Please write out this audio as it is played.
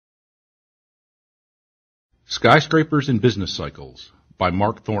Skyscrapers and Business Cycles by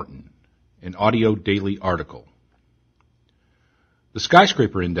Mark Thornton, an audio daily article. The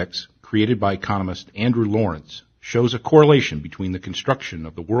Skyscraper Index, created by economist Andrew Lawrence, shows a correlation between the construction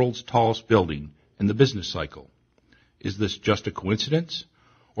of the world's tallest building and the business cycle. Is this just a coincidence?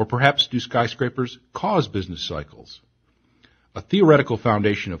 Or perhaps do skyscrapers cause business cycles? A theoretical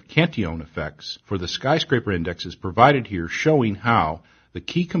foundation of Cantillon effects for the skyscraper index is provided here, showing how the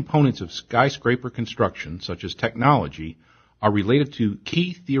key components of skyscraper construction, such as technology, are related to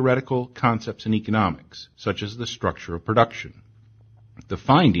key theoretical concepts in economics, such as the structure of production. The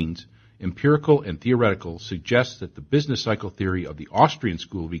findings, empirical and theoretical, suggest that the business cycle theory of the Austrian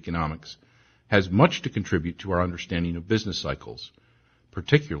School of Economics has much to contribute to our understanding of business cycles,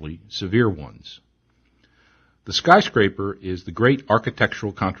 particularly severe ones. The skyscraper is the great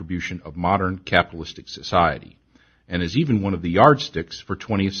architectural contribution of modern capitalistic society, and is even one of the yardsticks for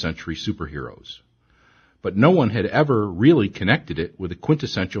 20th century superheroes. But no one had ever really connected it with a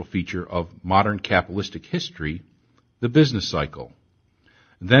quintessential feature of modern capitalistic history, the business cycle.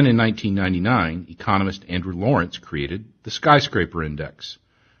 Then in 1999, economist Andrew Lawrence created the Skyscraper Index,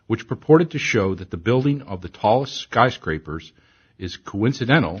 which purported to show that the building of the tallest skyscrapers is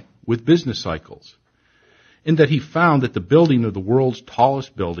coincidental with business cycles, in that he found that the building of the world's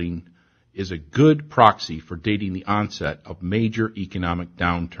tallest building is a good proxy for dating the onset of major economic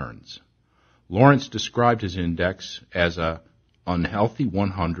downturns. Lawrence described his index as an unhealthy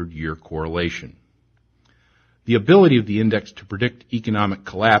 100-year correlation. The ability of the index to predict economic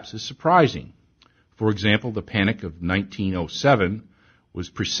collapse is surprising. For example, the Panic of 1907 was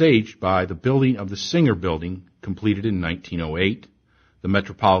presaged by the building of the Singer Building, completed in 1908, the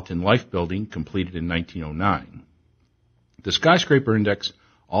Metropolitan Life Building, completed in 1909. The Skyscraper Index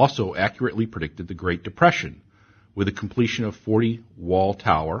also accurately predicted the Great Depression, with the completion of 40 Wall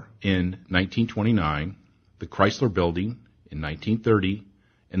Tower in 1929, the Chrysler Building in 1930,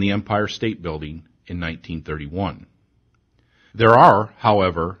 and the Empire State Building in 1931. There are,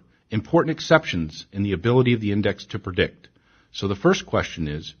 however, important exceptions in the ability of the index to predict. So the first question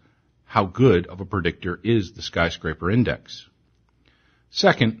is, how good of a predictor is the Skyscraper Index?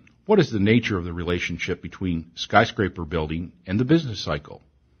 Second, what is the nature of the relationship between skyscraper building and the business cycle?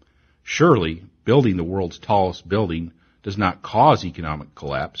 Surely, building the world's tallest building does not cause economic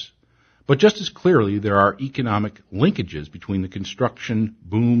collapse, but just as clearly there are economic linkages between the construction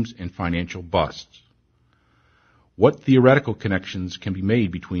booms and financial busts. What theoretical connections can be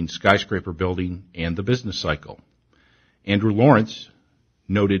made between skyscraper building and the business cycle? Andrew Lawrence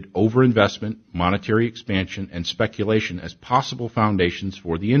noted overinvestment, monetary expansion, and speculation as possible foundations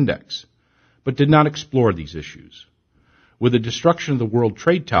for the index, but did not explore these issues. With the destruction of the World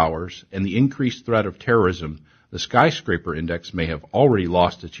Trade Towers and the increased threat of terrorism, the Skyscraper Index may have already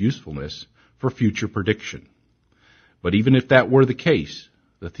lost its usefulness for future prediction. But even if that were the case,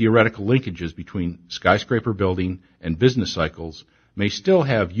 the theoretical linkages between skyscraper building and business cycles may still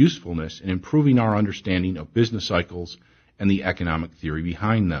have usefulness in improving our understanding of business cycles and the economic theory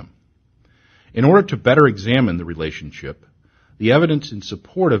behind them. In order to better examine the relationship, the evidence in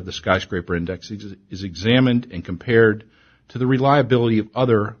support of the Skyscraper Index is examined and compared to the reliability of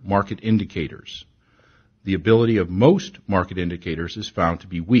other market indicators. The ability of most market indicators is found to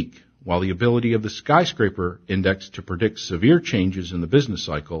be weak, while the ability of the Skyscraper Index to predict severe changes in the business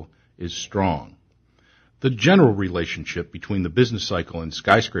cycle is strong. The general relationship between the business cycle and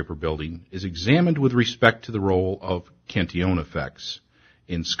skyscraper building is examined with respect to the role of Cantillon effects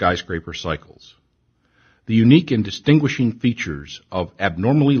in skyscraper cycles. The unique and distinguishing features of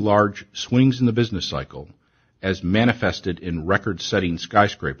abnormally large swings in the business cycle, as manifested in record-setting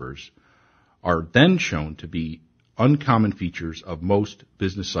skyscrapers, are then shown to be uncommon features of most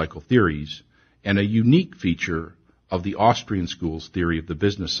business cycle theories and a unique feature of the Austrian school's theory of the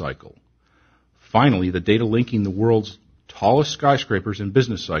business cycle. Finally, the data linking the world's tallest skyscrapers and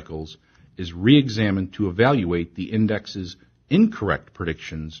business cycles is re-examined to evaluate the index's incorrect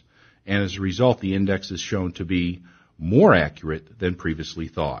predictions, and as a result, the index is shown to be more accurate than previously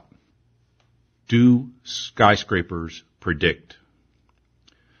thought. Do skyscrapers predict?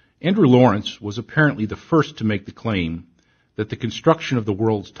 Andrew Lawrence was apparently the first to make the claim that the construction of the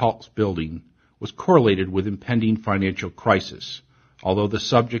world's tallest building was correlated with impending financial crisis, although the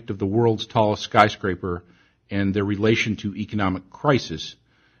subject of the world's tallest skyscraper and their relation to economic crisis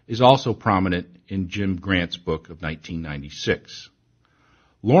is also prominent in Jim Grant's book of 1996.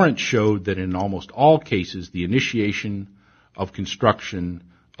 Lawrence showed that in almost all cases the initiation of construction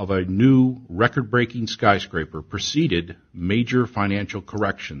of a new record-breaking skyscraper preceded major financial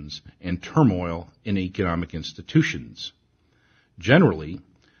corrections and turmoil in economic institutions. Generally,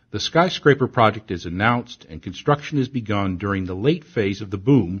 The skyscraper project is announced and construction is begun during the late phase of the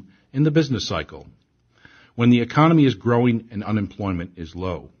boom in the business cycle, when the economy is growing and unemployment is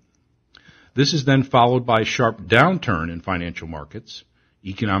low. This is then followed by a sharp downturn in financial markets,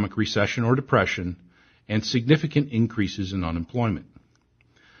 economic recession or depression, and significant increases in unemployment.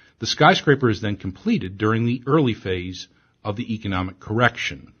 The skyscraper is then completed during the early phase of the economic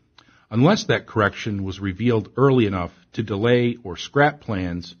correction, unless that correction was revealed early enough to delay or scrap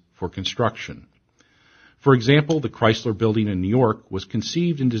plans for construction. For example, the Chrysler Building in New York was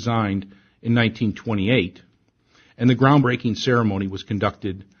conceived and designed in 1928, and the groundbreaking ceremony was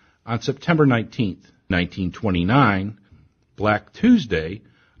conducted on September 19, 1929. Black Tuesday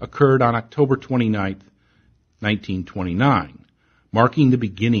occurred on October 29, 1929, marking the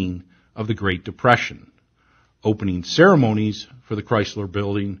beginning of the Great Depression. Opening ceremonies for the Chrysler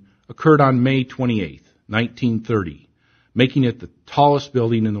Building occurred on May 28, 1930, making it the tallest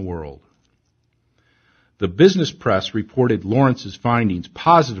building in the world. The business press reported Lawrence's findings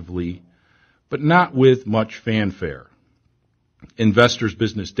positively, but not with much fanfare. Investors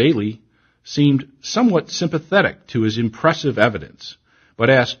Business Daily seemed somewhat sympathetic to his impressive evidence, but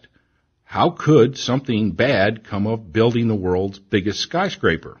asked, how could something bad come of building the world's biggest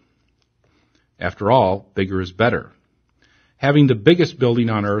skyscraper? After all, bigger is better. Having the biggest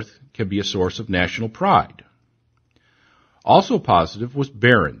building on earth can be a source of national pride. Also positive was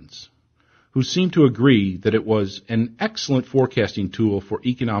Barron's, who seemed to agree that it was an excellent forecasting tool for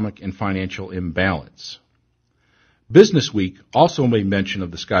economic and financial imbalance. Business Week also made mention of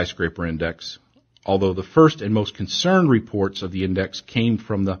the skyscraper index, although the first and most concerned reports of the index came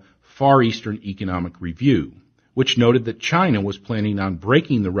from the Far Eastern Economic Review, which noted that China was planning on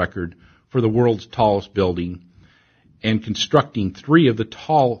breaking the record for the world's tallest building and constructing 3 of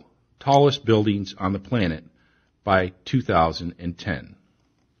the tallest buildings on the planet by 2010.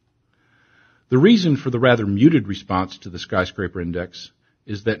 The reason for the rather muted response to the skyscraper index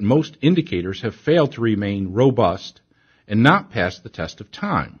is that most indicators have failed to remain robust and not pass the test of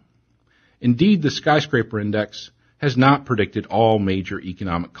time. Indeed, the skyscraper index has not predicted all major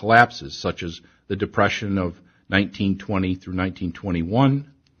economic collapses, such as the Depression of 1920 through 1921,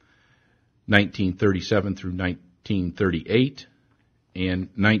 1937 through 1938, and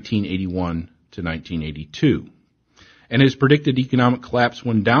 1981 to 1982. And has predicted economic collapse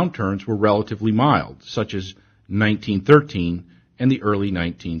when downturns were relatively mild, such as 1913 and the early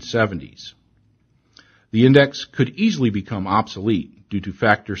 1970s. The index could easily become obsolete due to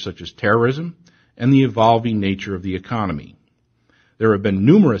factors such as terrorism and the evolving nature of the economy. There have been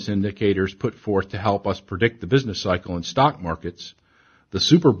numerous indicators put forth to help us predict the business cycle in stock markets. The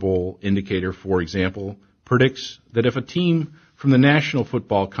Super Bowl indicator, for example, predicts that if a team from the National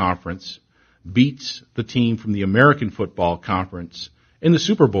Football Conference beats the team from the American Football Conference in the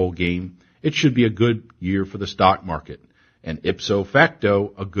Super Bowl game, it should be a good year for the stock market, and ipso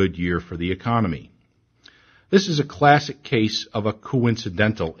facto, a good year for the economy. This is a classic case of a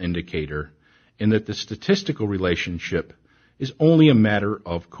coincidental indicator in that the statistical relationship is only a matter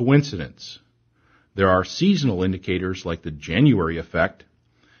of coincidence. There are seasonal indicators like the January effect,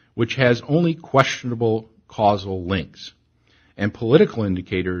 which has only questionable causal links, and political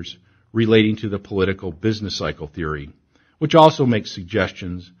indicators relating to the political business cycle theory, which also makes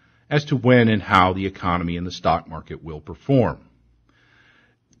suggestions as to when and how the economy and the stock market will perform.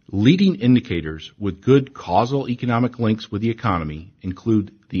 Leading indicators with good causal economic links with the economy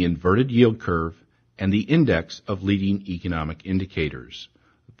include the inverted yield curve and the index of leading economic indicators,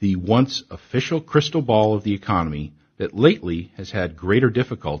 the once official crystal ball of the economy that lately has had greater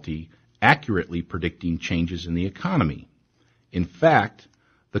difficulty accurately predicting changes in the economy. In fact,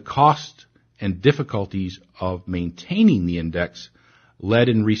 the cost and difficulties of maintaining the index led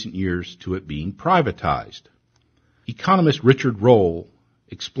in recent years to it being privatized. Economist Richard Roll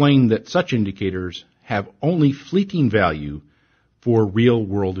explained that such indicators have only fleeting value for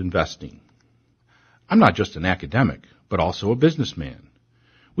real-world investing. I'm not just an academic, but also a businessman.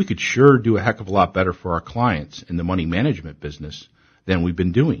 We could sure do a heck of a lot better for our clients in the money management business than we've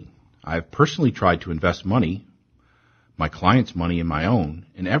been doing. I've personally tried to invest money, my clients' money and my own,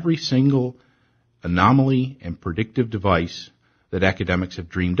 in every single anomaly and predictive device that academics have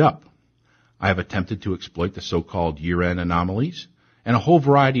dreamed up. I have attempted to exploit the so-called year-end anomalies and a whole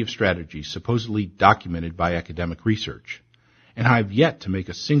variety of strategies supposedly documented by academic research, and I have yet to make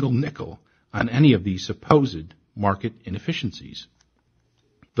a single nickel on any of these supposed market inefficiencies.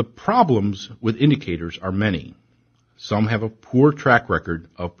 The problems with indicators are many. Some have a poor track record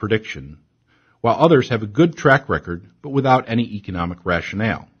of prediction, while others have a good track record but without any economic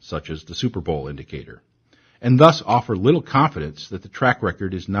rationale, such as the Super Bowl indicator. and thus offer little confidence that the track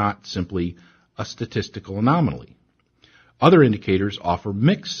record is not simply a statistical anomaly. Other indicators offer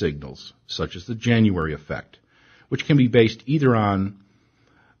mixed signals, such as the January effect, which can be based either on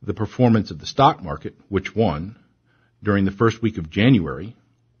the performance of the stock market, which won, during the first week of January,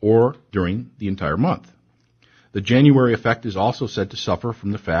 or during the entire month. The January effect is also said to suffer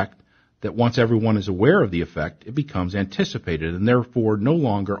from the fact that once everyone is aware of the effect, it becomes anticipated and therefore no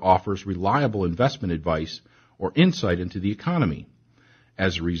longer offers reliable investment advice or insight into the economy.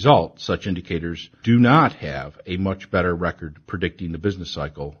 As a result, such indicators do not have a much better record predicting the business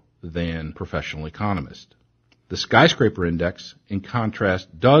cycle than professional economists. The Skyscraper Index, in contrast,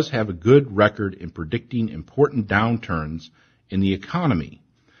 does have a good record in predicting important downturns in the economy.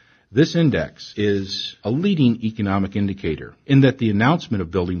 This index is a leading economic indicator in that the announcement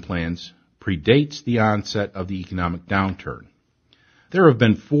of building plans predates the onset of the economic downturn. There have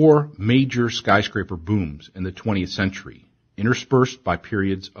been 4 major skyscraper booms in the 20th century, interspersed by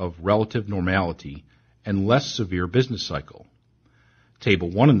periods of relative normality and less severe business cycle. Table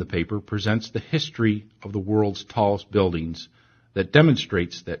 1 in the paper presents the history of the world's tallest buildings that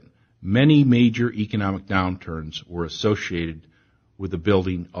demonstrates that many major economic downturns were associated with the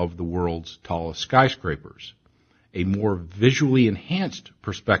building of the world's tallest skyscrapers. A more visually enhanced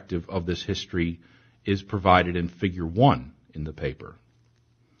perspective of this history is provided in Figure 1 in the paper.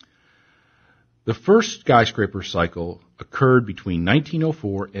 The first skyscraper cycle occurred between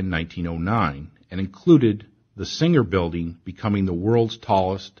 1904 and 1909 and included the Singer Building becoming the world's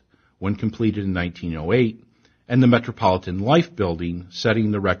tallest when completed in 1908 and the Metropolitan Life Building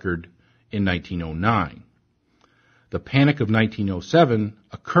setting the record in 1909. The Panic of 1907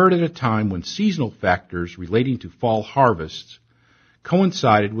 occurred at a time when seasonal factors relating to fall harvests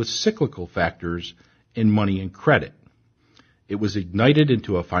coincided with cyclical factors in money and credit. It was ignited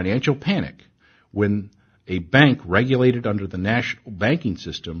into a financial panic when a bank regulated under the national banking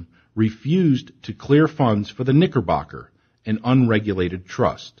system refused to clear funds for the Knickerbocker, an unregulated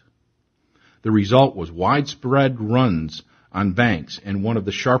trust. The result was widespread runs on banks and one of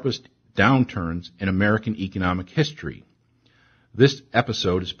the sharpest downturns in American economic history. This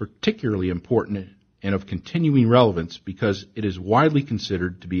episode is particularly important and of continuing relevance because it is widely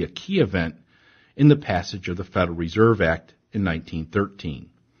considered to be a key event in the passage of the Federal Reserve Act in 1913.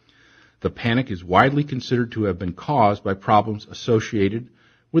 The panic is widely considered to have been caused by problems associated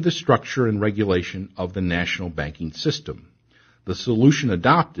with the structure and regulation of the national banking system. The solution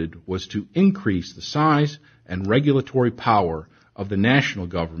adopted was to increase the size and regulatory power of the national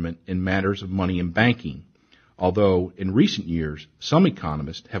government in matters of money and banking, although in recent years some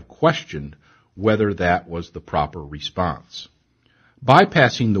economists have questioned whether that was the proper response.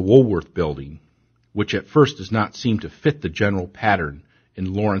 Bypassing the Woolworth Building, which at first does not seem to fit the general pattern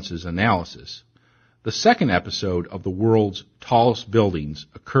in Lawrence's analysis, the second episode of the world's tallest buildings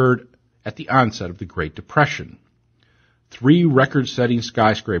occurred at the onset of the Great Depression. 3 record-setting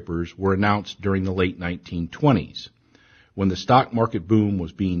skyscrapers were announced during the late 1920s, when the stock market boom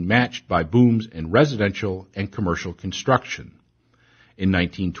was being matched by booms in residential and commercial construction. In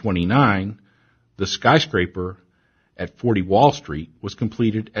 1929, the skyscraper at 40 Wall Street was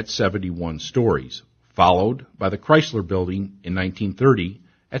completed at 71 stories, followed by the Chrysler Building in 1930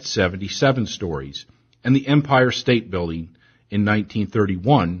 at 77 stories, and the Empire State Building in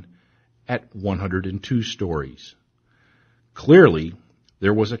 1931 at 102 stories. Clearly,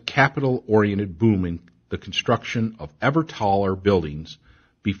 there was a capital-oriented boom in the construction of ever taller buildings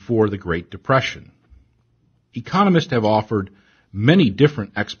before the Great Depression. Economists have offered many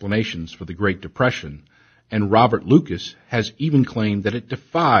different explanations for the Great Depression, and Robert Lucas has even claimed that it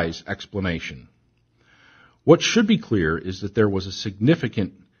defies explanation. What should be clear is that there was a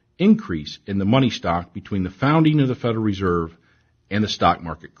significant increase in the money stock between the founding of the Federal Reserve and the stock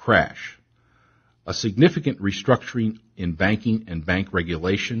market crash, a significant restructuring in banking and bank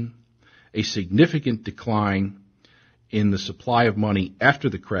regulation, a significant decline in the supply of money after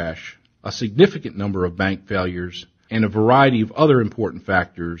the crash, a significant number of bank failures, and a variety of other important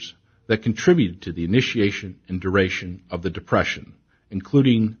factors that contributed to the initiation and duration of the Depression,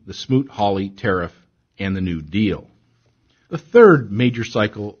 including the Smoot-Hawley tariff and the New Deal. The third major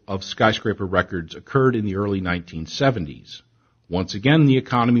cycle of skyscraper records occurred in the early 1970s. Once again, the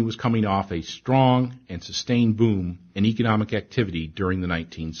economy was coming off a strong and sustained boom in economic activity during the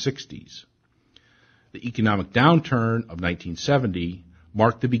 1960s. The economic downturn of 1970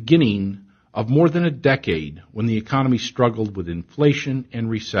 marked the beginning of more than a decade when the economy struggled with inflation and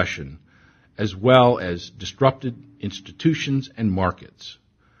recession, as well as disrupted institutions and markets.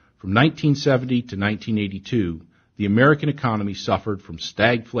 From 1970 to 1982, the American economy suffered from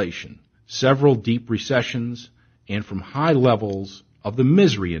stagflation, several deep recessions, and from high levels of the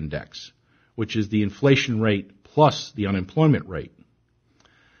misery index, which is the inflation rate plus the unemployment rate.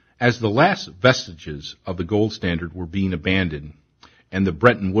 As the last vestiges of the gold standard were being abandoned and the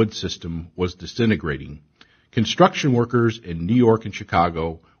Bretton Woods system was disintegrating, construction workers in New York and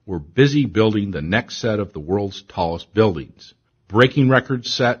Chicago were busy building the next set of the world's tallest buildings, breaking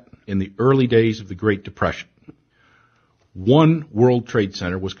records set in the early days of the Great Depression. One World Trade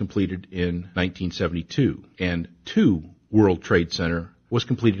Center was completed in 1972, and two World Trade Center was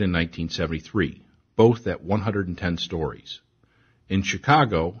completed in 1973, both at 110 stories. In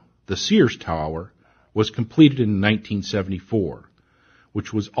Chicago, the Sears Tower was completed in 1974,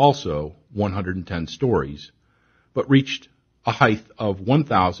 which was also 110 stories, but reached a height of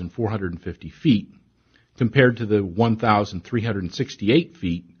 1,450 feet compared to the 1,368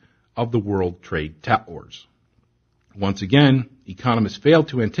 feet of the World Trade Towers. Once again, economists failed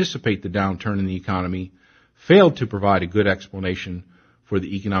to anticipate the downturn in the economy, failed to provide a good explanation for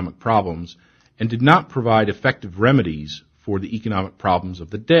the economic problems, and did not provide effective remedies for the economic problems of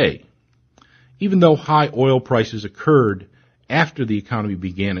the day. Even though high oil prices occurred after the economy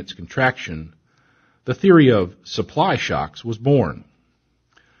began its contraction, the theory of supply shocks was born.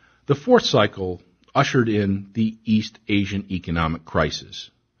 The fourth cycle ushered in the East Asian economic crisis.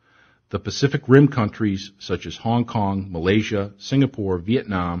 The Pacific Rim countries such as Hong Kong, Malaysia, Singapore,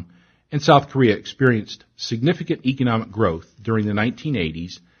 Vietnam, and South Korea experienced significant economic growth during the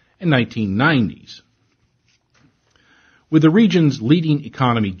 1980s and 1990s. With the region's leading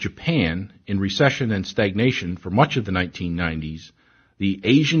economy, Japan, in recession and stagnation for much of the 1990s, the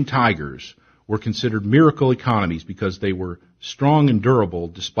Asian tigers were considered miracle economies because they were strong and durable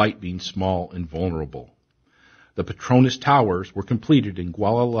despite being small and vulnerable. The Petronas Towers were completed in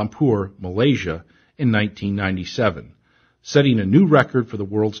Kuala Lumpur, Malaysia, in 1997, setting a new record for the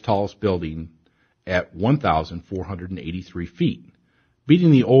world's tallest building at 1,483 feet,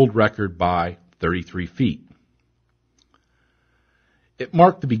 beating the old record by 33 feet. It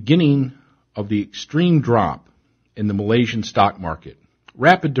marked the beginning of the extreme drop in the Malaysian stock market,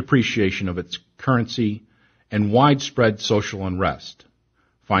 rapid depreciation of its currency, and widespread social unrest.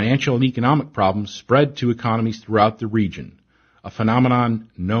 Financial and economic problems spread to economies throughout the region, a phenomenon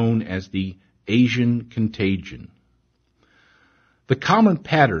known as the Asian contagion. The common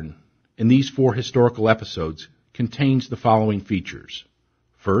pattern in these four historical episodes contains the following features.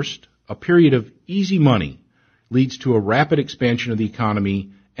 First, a period of easy money leads to a rapid expansion of the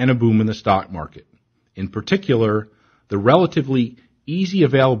economy and a boom in the stock market. In particular, the relatively easy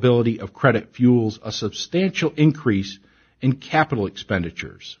availability of credit fuels a substantial increase in capital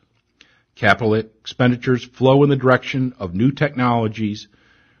expenditures. Capital expenditures flow in the direction of new technologies,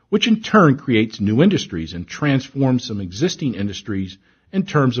 which in turn creates new industries and transforms some existing industries in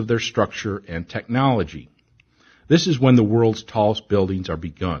terms of their structure and technology. This is when the world's tallest buildings are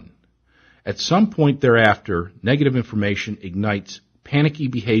begun. At some point thereafter, negative information ignites panicky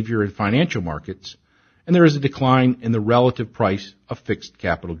behavior in financial markets, and there is a decline in the relative price of fixed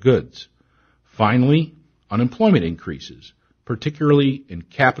capital goods. Finally, unemployment increases, particularly in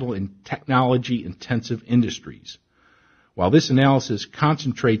capital and technology-intensive industries. While this analysis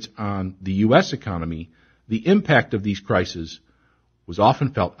concentrates on the U.S. economy, the impact of these crises was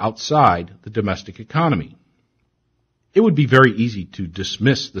often felt outside the domestic economy. It would be very easy to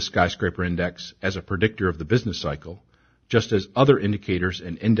dismiss the skyscraper index as a predictor of the business cycle, just as other indicators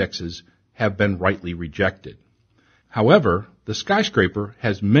and indexes have been rightly rejected. However, the skyscraper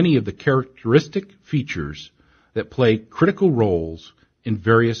has many of the characteristic features that play critical roles in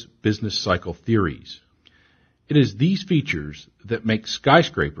various business cycle theories. It is these features that make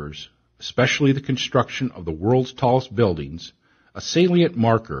skyscrapers, especially the construction of the world's tallest buildings, a salient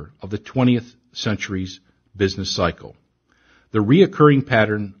marker of the 20th century's business cycle. The reoccurring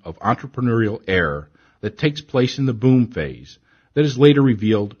pattern of entrepreneurial error that takes place in the boom phase that is later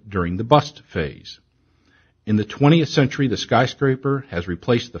revealed during the bust phase. In the 20th century, the skyscraper has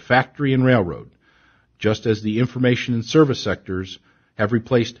replaced the factory and railroad, just as the information and service sectors have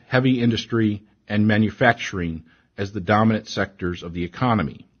replaced heavy industry and manufacturing as the dominant sectors of the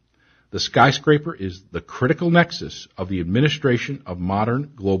economy. The skyscraper is the critical nexus of the administration of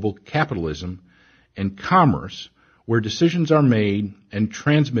modern global capitalism and commerce, where decisions are made and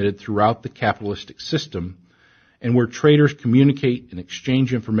transmitted throughout the capitalistic system, and where traders communicate and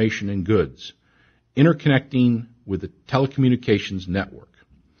exchange information and goods, interconnecting with the telecommunications network.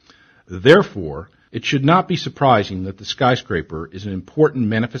 Therefore, it should not be surprising that the skyscraper is an important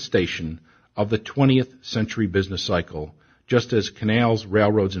manifestation of the 20th century business cycle, just as canals,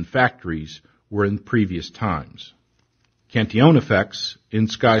 railroads, and factories were in previous times. Cantillon effects in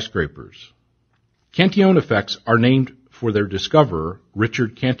skyscrapers. Cantillon effects are named for their discoverer,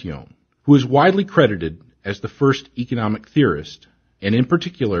 Richard Cantillon, who is widely credited as the first economic theorist, and in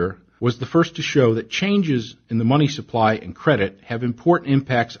particular was the first to show that changes in the money supply and credit have important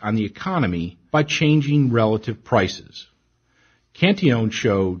impacts on the economy by changing relative prices. Cantillon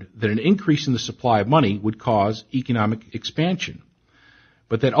showed that an increase in the supply of money would cause economic expansion,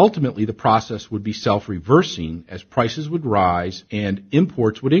 but that ultimately the process would be self-reversing as prices would rise and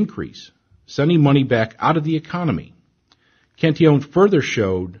imports would increase, sending money back out of the economy. Cantillon further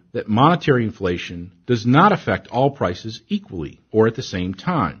showed that monetary inflation does not affect all prices equally or at the same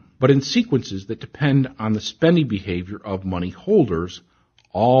time, but in sequences that depend on the spending behavior of money holders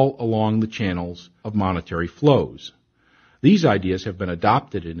all along the channels of monetary flows. These ideas have been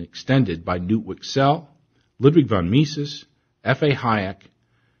adopted and extended by Knut Wicksell, Ludwig von Mises, F.A. Hayek,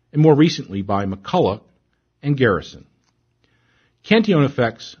 and more recently by McCulloch and Garrison. Cantillon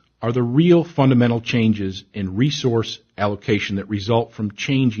effects are the real fundamental changes in resource allocation that result from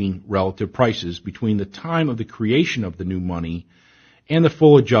changing relative prices between the time of the creation of the new money and the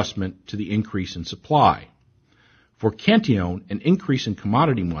full adjustment to the increase in supply. For Cantillon, an increase in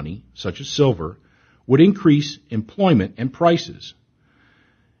commodity money, such as silver, would increase employment and prices.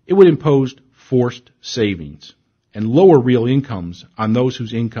 It would impose forced savings and lower real incomes on those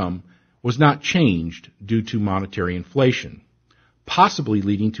whose income was not changed due to monetary inflation, possibly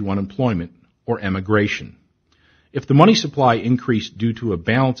leading to unemployment or emigration. If the money supply increased due to a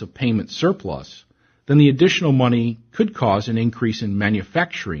balance of payment surplus, then the additional money could cause an increase in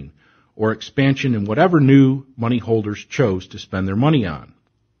manufacturing or expansion in whatever new money holders chose to spend their money on.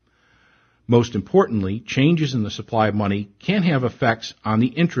 Most importantly, changes in the supply of money can have effects on the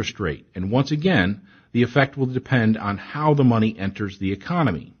interest rate, and once again, the effect will depend on how the money enters the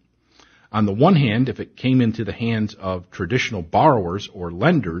economy. On the one hand, if it came into the hands of traditional borrowers or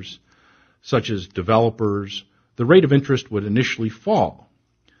lenders, such as developers, the rate of interest would initially fall.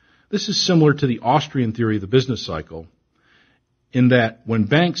 This is similar to the Austrian theory of the business cycle, in that when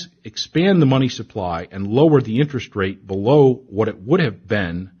banks expand the money supply and lower the interest rate below what it would have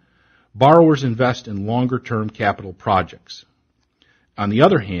been, borrowers invest in longer-term capital projects. On the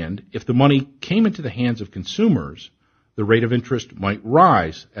other hand, if the money came into the hands of consumers, the rate of interest might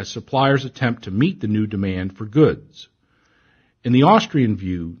rise as suppliers attempt to meet the new demand for goods. In the Austrian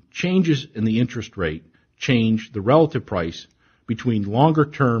view, changes in the interest rate change the relative price between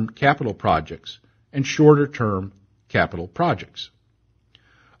longer-term capital projects and shorter-term capital projects.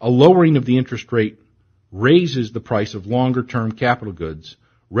 A lowering of the interest rate raises the price of longer-term capital goods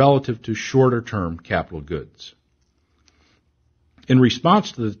relative to shorter-term capital goods. In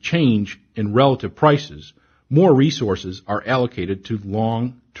response to the change in relative prices, more resources are allocated to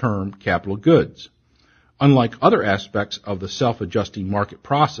long-term capital goods. Unlike other aspects of the self-adjusting market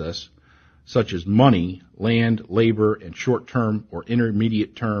process, such as money, land, labor, and short-term or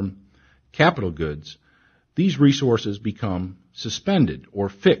intermediate-term capital goods, these resources become suspended or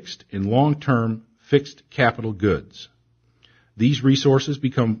fixed in long-term fixed capital goods. These resources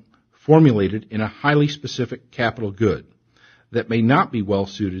become formulated in a highly specific capital good that may not be well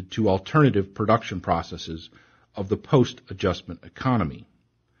suited to alternative production processes of the post-adjustment economy.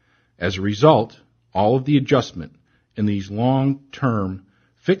 As a result, all of the adjustment in these long-term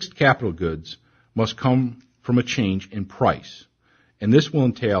fixed capital goods must come from a change in price, and this will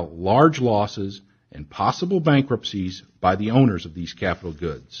entail large losses and possible bankruptcies by the owners of these capital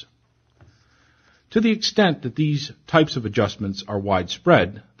goods. To the extent that these types of adjustments are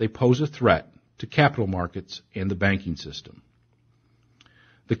widespread, they pose a threat to capital markets and the banking system.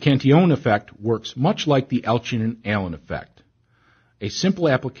 The Cantillon effect works much like the Elchin and Allen effect, a simple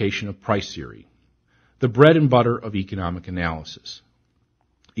application of price theory, the bread and butter of economic analysis.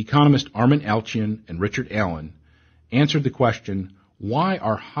 Economist Armand Elchin and Richard Allen answered the question, why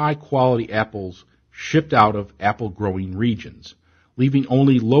are high-quality apples shipped out of apple-growing regions, leaving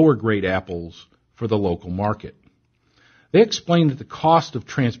only lower-grade apples for the local market? They explained that the cost of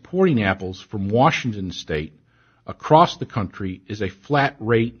transporting apples from Washington state across the country is a flat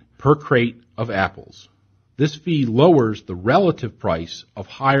rate per crate of apples. This fee lowers the relative price of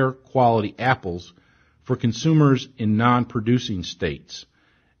higher quality apples for consumers in non-producing states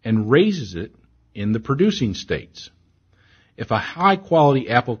and raises it in the producing states. If a high quality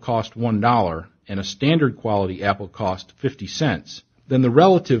apple cost $1 and a standard quality apple cost 50 cents, then the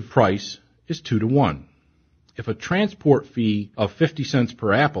relative price is 2 to 1. If a transport fee of 50 cents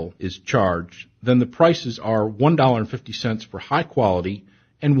per apple is charged, then the prices are $1.50 for high quality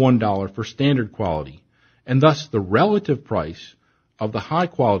and $1 for standard quality, and thus the relative price of the high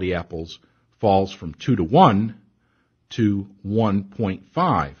quality apples falls from 2 to 1 to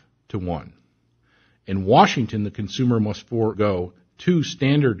 1.5 to 1. In Washington, the consumer must forego 2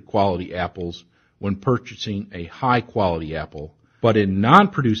 standard quality apples when purchasing a high quality apple, but in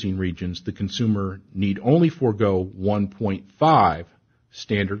non-producing regions, the consumer need only forego 1.5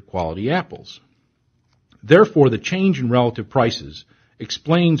 standard quality apples. Therefore, the change in relative prices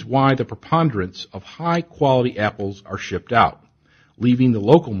explains why the preponderance of high quality apples are shipped out, leaving the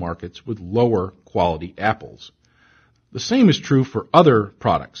local markets with lower quality apples. The same is true for other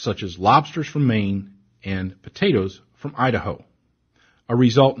products such as lobsters from Maine and potatoes from Idaho, a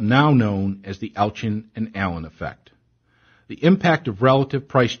result now known as the Elchin and Allen effect. The impact of relative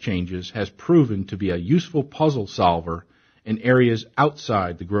price changes has proven to be a useful puzzle solver in areas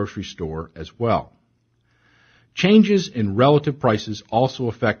outside the grocery store as well. Changes in relative prices also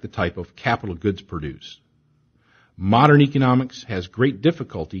affect the type of capital goods produced. Modern economics has great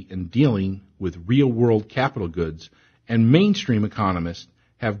difficulty in dealing with real-world capital goods, and mainstream economists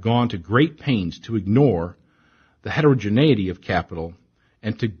have gone to great pains to ignore the heterogeneity of capital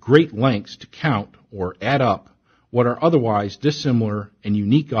and to great lengths to count or add up what are otherwise dissimilar and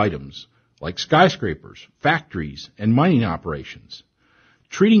unique items like skyscrapers, factories, and mining operations.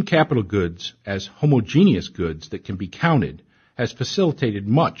 Treating capital goods as homogeneous goods that can be counted has facilitated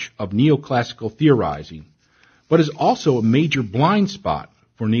much of neoclassical theorizing, but is also a major blind spot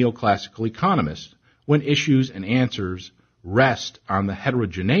for neoclassical economists when issues and answers rest on the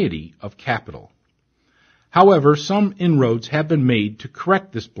heterogeneity of capital. However, some inroads have been made to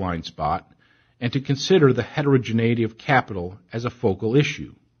correct this blind spot and to consider the heterogeneity of capital as a focal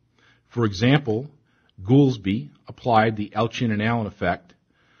issue. For example, Goolsbee applied the Elchin and Allen effect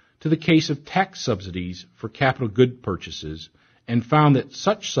to the case of tax subsidies for capital good purchases and found that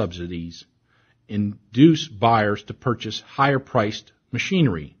such subsidies induce buyers to purchase higher-priced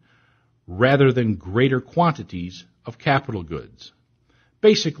machinery rather than greater quantities of capital goods.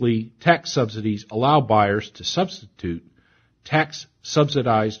 Basically, tax subsidies allow buyers to substitute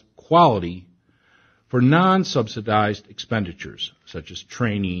tax-subsidized quality for non-subsidized expenditures, such as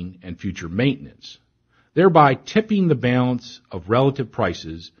training and future maintenance, thereby tipping the balance of relative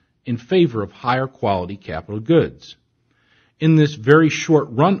prices in favor of higher quality capital goods. In this very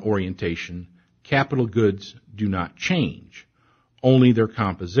short-run orientation, capital goods do not change, only their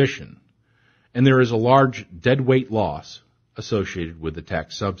composition, and there is a large deadweight loss associated with the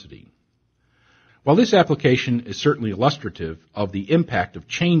tax subsidy. While this application is certainly illustrative of the impact of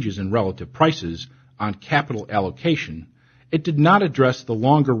changes in relative prices on capital allocation, it did not address the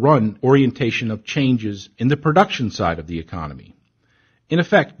longer-run orientation of changes in the production side of the economy. In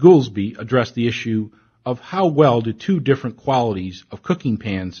effect, Goolsbee addressed the issue of how well do 2 different qualities of cooking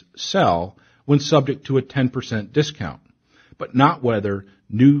pans sell when subject to a 10% discount, but not whether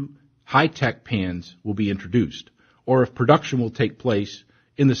new high-tech pans will be introduced, or if production will take place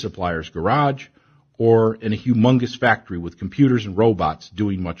in the supplier's garage or in a humongous factory with computers and robots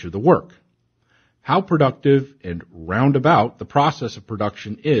doing much of the work. How productive and roundabout the process of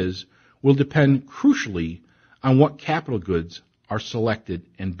production is will depend crucially on what capital goods are selected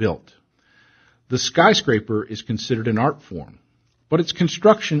and built. The skyscraper is considered an art form, but its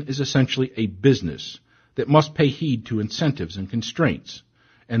construction is essentially a business that must pay heed to incentives and constraints,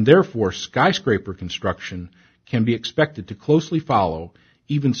 and therefore skyscraper construction can be expected to closely follow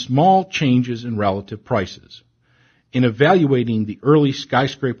even small changes in relative prices. In evaluating the early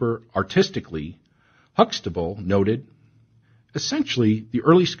skyscraper artistically, Huxtable noted, essentially, the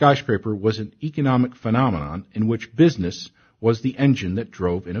early skyscraper was an economic phenomenon in which business was the engine that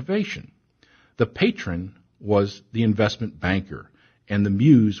drove innovation. The patron was the investment banker, and the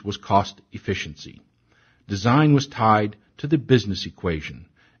muse was cost efficiency. Design was tied to the business equation,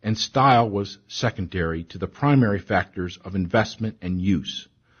 and style was secondary to the primary factors of investment and use.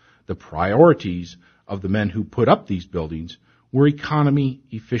 The priorities of the men who put up these buildings were economy,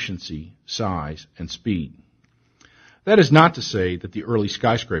 efficiency, size, and speed. That is not to say that the early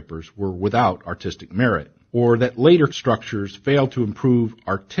skyscrapers were without artistic merit, or that later structures failed to improve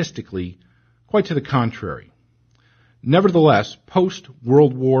artistically, quite to the contrary. Nevertheless,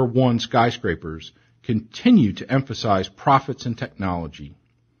 post-World War I skyscrapers continue to emphasize profits and technology.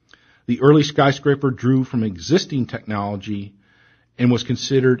 The early skyscraper drew from existing technology and was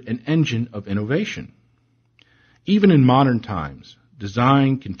considered an engine of innovation. Even in modern times,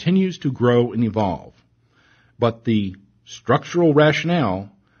 design continues to grow and evolve, but the structural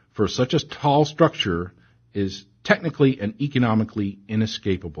rationale for such a tall structure is technically and economically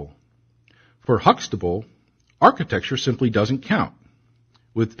inescapable. For Huxtable, architecture simply doesn't count.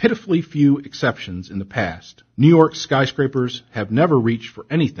 With pitifully few exceptions in the past, New York skyscrapers have never reached for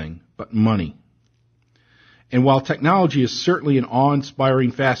anything but money. And while technology is certainly an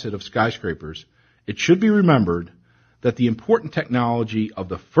awe-inspiring facet of skyscrapers, it should be remembered that the important technology of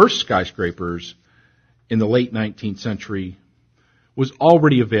the first skyscrapers in the late 19th century was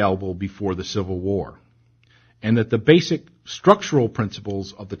already available before the Civil War, and that the basic structural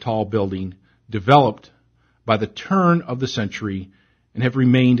principles of the tall building developed by the turn of the century and have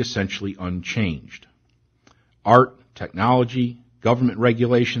remained essentially unchanged. Art, technology, government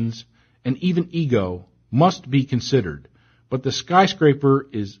regulations, and even ego must be considered, but the skyscraper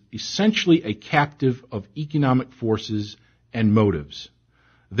is essentially a captive of economic forces and motives.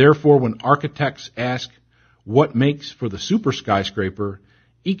 Therefore, when architects ask what makes for the super skyscraper,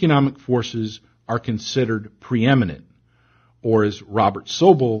 economic forces are considered preeminent. Or as Robert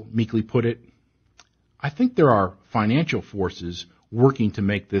Sobel meekly put it, I think there are financial forces working to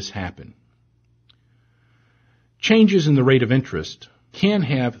make this happen. Changes in the rate of interest can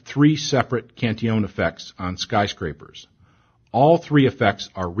have three separate Cantillon effects on skyscrapers. All three effects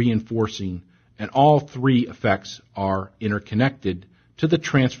are reinforcing, and all three effects are interconnected to the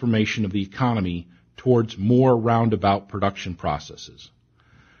transformation of the economy towards more roundabout production processes.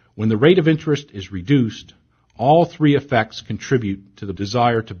 When the rate of interest is reduced, all three effects contribute to the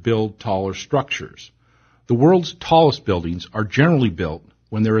desire to build taller structures. The world's tallest buildings are generally built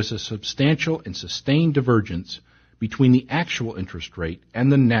when there is a substantial and sustained divergence between the actual interest rate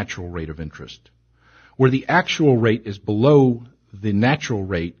and the natural rate of interest, where the actual rate is below the natural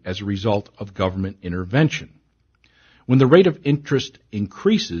rate as a result of government intervention. When the rate of interest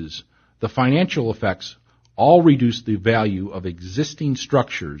increases, the financial effects all reduce the value of existing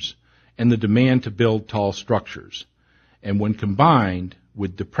structures and the demand to build tall structures, and when combined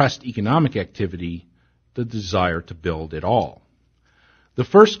with depressed economic activity, the desire to build at all. The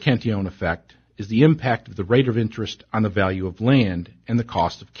first Cantillon effect is the impact of the rate of interest on the value of land and the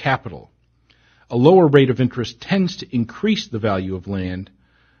cost of capital. A lower rate of interest tends to increase the value of land,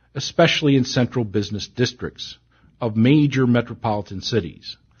 especially in central business districts of major metropolitan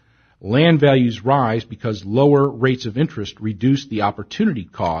cities. Land values rise because lower rates of interest reduce the opportunity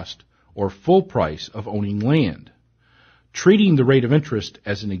cost or full price of owning land. Treating the rate of interest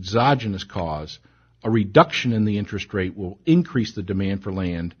as an exogenous cause, a reduction in the interest rate will increase the demand for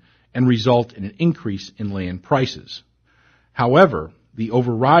land and result in an increase in land prices. However, the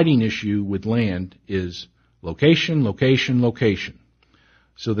overriding issue with land is location, location, location,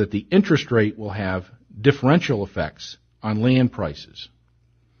 so that the interest rate will have differential effects on land prices.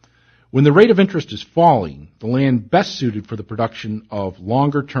 When the rate of interest is falling, the land best suited for the production of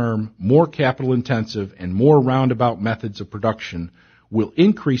longer-term, more capital-intensive, and more roundabout methods of production will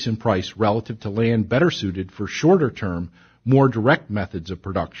increase in price relative to land better suited for shorter-term, more direct methods of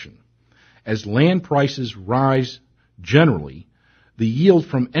production. As land prices rise generally, the yield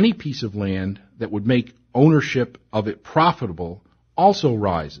from any piece of land that would make ownership of it profitable also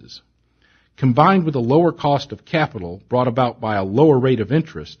rises. Combined with a lower cost of capital brought about by a lower rate of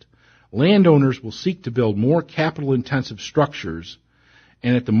interest, landowners will seek to build more capital-intensive structures,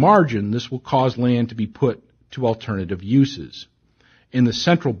 and at the margin, this will cause land to be put to alternative uses. In the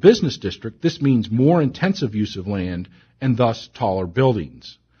central business district, this means more intensive use of land and thus taller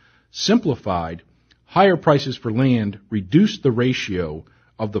buildings. Simplified, higher prices for land reduce the ratio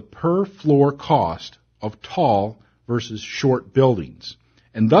of the per-floor cost of tall versus short buildings,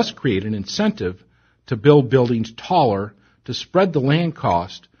 and thus create an incentive to build buildings taller to spread the land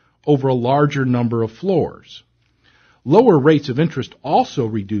cost over a larger number of floors. Lower rates of interest also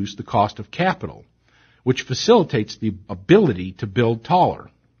reduce the cost of capital, which facilitates the ability to build taller.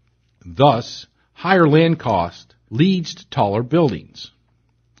 Thus, higher land cost leads to taller buildings.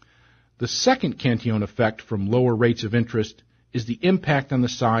 The second Cantillon effect from lower rates of interest is the impact on the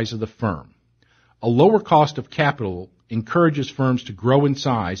size of the firm. A lower cost of capital encourages firms to grow in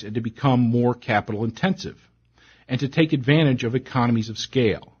size and to become more capital intensive, and to take advantage of economies of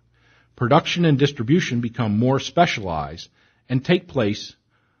scale. Production and distribution become more specialized and take place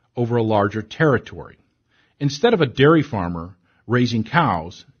over a larger territory. Instead of a dairy farmer raising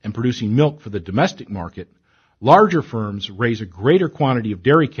cows and producing milk for the domestic market, larger firms raise a greater quantity of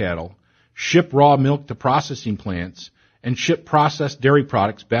dairy cattle, ship raw milk to processing plants, and ship processed dairy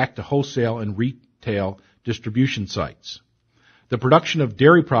products back to wholesale and retail distribution sites. The production of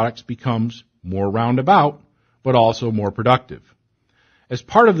dairy products becomes more roundabout, but also more productive. As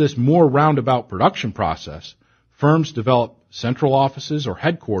part of this more roundabout production process, firms develop central offices or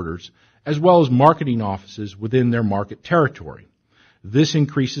headquarters, as well as marketing offices within their market territory. This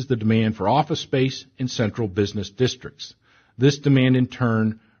increases the demand for office space in central business districts. This demand, in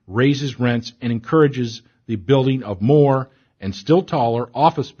turn, raises rents and encourages the building of more and still taller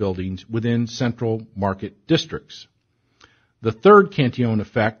office buildings within central market districts. The third Cantillon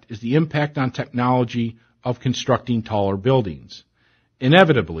effect is the impact on technology of constructing taller buildings.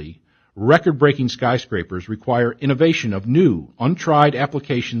 Inevitably, record-breaking skyscrapers require innovation of new, untried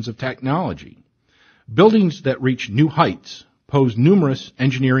applications of technology. Buildings that reach new heights pose numerous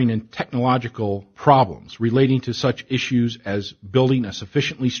engineering and technological problems relating to such issues as building a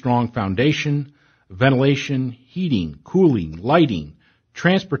sufficiently strong foundation, ventilation, heating, cooling, lighting,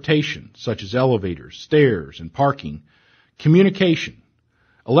 transportation, such as elevators, stairs, and parking, communication,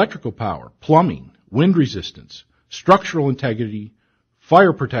 electrical power, plumbing, wind resistance, structural integrity,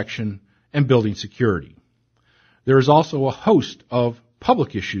 fire protection, and building security. There is also a host of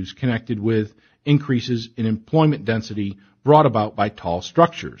public issues connected with increases in employment density brought about by tall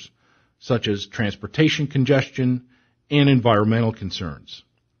structures, such as transportation congestion and environmental concerns.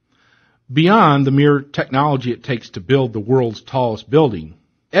 Beyond the mere technology it takes to build the world's tallest building,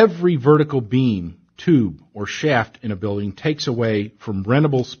 every vertical beam, tube, or shaft in a building takes away from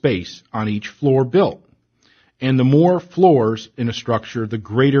rentable space on each floor built. And the more floors in a structure, the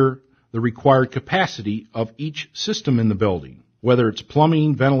greater the required capacity of each system in the building, whether it's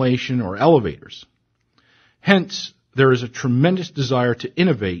plumbing, ventilation, or elevators. Hence, there is a tremendous desire to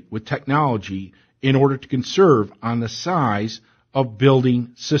innovate with technology in order to conserve on the size of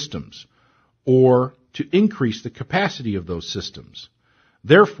building systems, or to increase the capacity of those systems.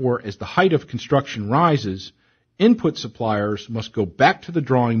 Therefore, as the height of construction rises, input suppliers must go back to the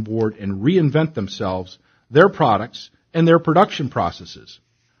drawing board and reinvent themselves, their products, and their production processes.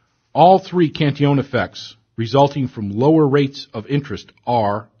 All three Cantillon effects resulting from lower rates of interest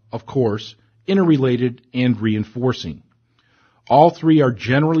are, of course, interrelated and reinforcing. All three are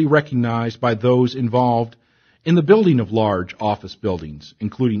generally recognized by those involved in the building of large office buildings,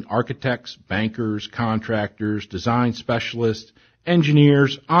 including architects, bankers, contractors, design specialists,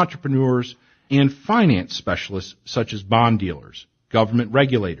 engineers, entrepreneurs, and finance specialists such as bond dealers, government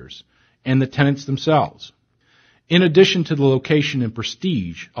regulators, and the tenants themselves. In addition to the location and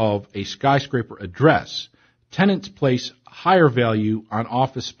prestige of a skyscraper address, tenants place higher value on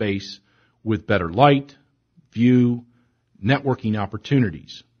office space with better light, view, networking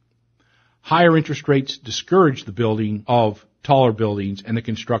opportunities. Higher interest rates discourage the building of taller buildings and the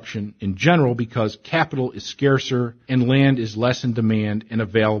construction in general because capital is scarcer and land is less in demand and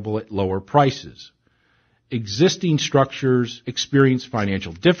available at lower prices. Existing structures experience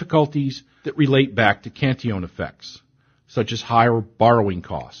financial difficulties that relate back to Cantillon effects, such as higher borrowing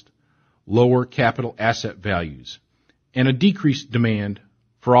cost, lower capital asset values, and a decreased demand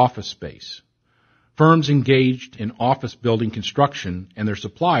for office space. Firms engaged in office building construction and their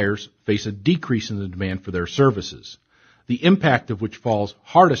suppliers face a decrease in the demand for their services, the impact of which falls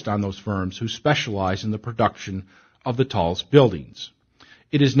hardest on those firms who specialize in the production of the tallest buildings.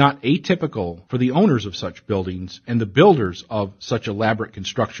 It is not atypical for the owners of such buildings and the builders of such elaborate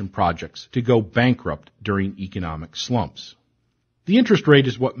construction projects to go bankrupt during economic slumps. The interest rate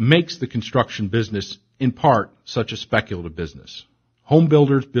is what makes the construction business, in part, such a speculative business. Home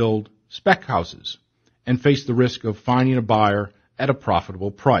builders build spec houses and face the risk of finding a buyer at a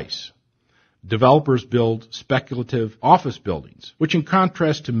profitable price. Developers build speculative office buildings, which in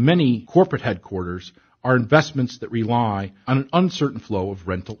contrast to many corporate headquarters are investments that rely on an uncertain flow of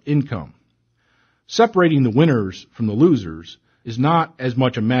rental income. Separating the winners from the losers is not as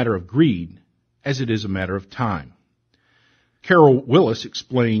much a matter of greed as it is a matter of time. Carol Willis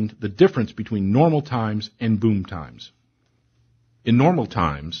explained the difference between normal times and boom times. In normal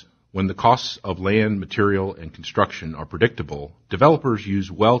times, when the costs of land, material, and construction are predictable, developers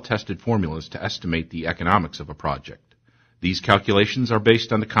use well-tested formulas to estimate the economics of a project. These calculations are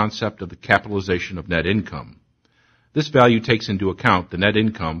based on the concept of the capitalization of net income. This value takes into account the net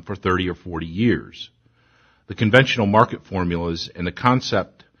income for 30 or 40 years. The conventional market formulas and the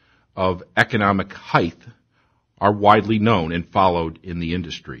concept of economic height are widely known and followed in the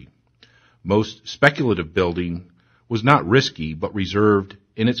industry. Most speculative building was not risky but reserved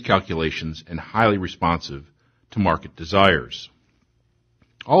in its calculations and highly responsive to market desires.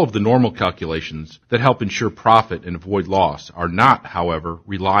 All of the normal calculations that help ensure profit and avoid loss are not, however,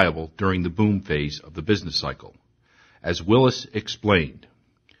 reliable during the boom phase of the business cycle. As Willis explained,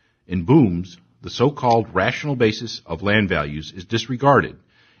 in booms, the so-called rational basis of land values is disregarded,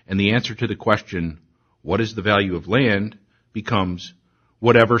 and the answer to the question, what is the value of land, becomes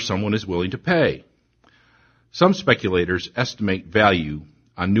whatever someone is willing to pay. Some speculators estimate value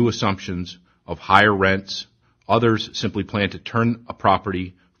on new assumptions of higher rents. Others simply plan to turn a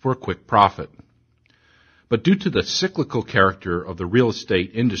property for a quick profit. But due to the cyclical character of the real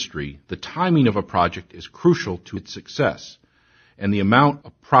estate industry, the timing of a project is crucial to its success. and the amount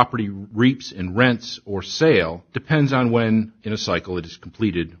a property reaps in rents or sale depends on when in a cycle it is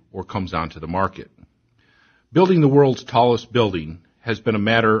completed or comes onto the market. Building the world's tallest building has been a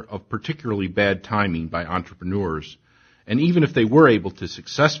matter of particularly bad timing by entrepreneurs, and even if they were able to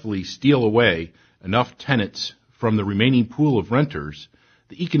successfully steal away enough tenants from the remaining pool of renters,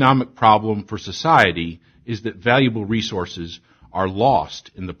 the economic problem for society is that valuable resources are lost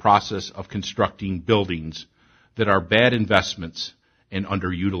in the process of constructing buildings that are bad investments and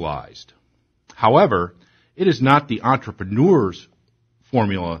underutilized. However, it is not the entrepreneur's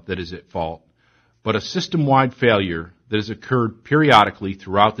formula that is at fault, but a system-wide failure that has occurred periodically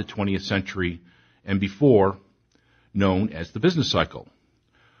throughout the 20th century and before, known as the business cycle.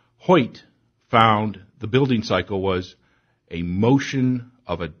 Hoyt found the building cycle was a motion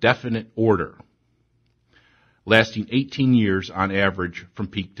of a definite order, lasting 18 years on average from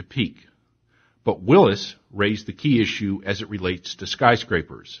peak to peak. But Willis raised the key issue as it relates to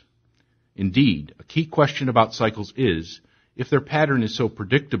skyscrapers. Indeed, a key question about cycles is, if their pattern is so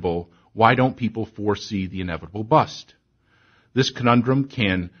predictable, why don't people foresee the inevitable bust? This conundrum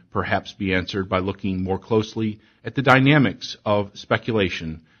can perhaps be answered by looking more closely at the dynamics of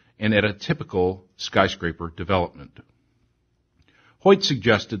speculation and at a typical skyscraper development. Hoyt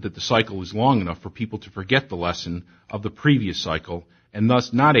suggested that the cycle is long enough for people to forget the lesson of the previous cycle and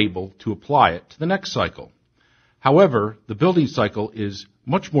thus not able to apply it to the next cycle. However, the building cycle is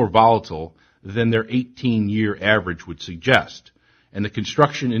much more volatile than their 18-year average would suggest, and the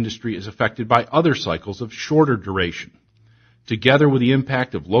construction industry is affected by other cycles of shorter duration. Together with the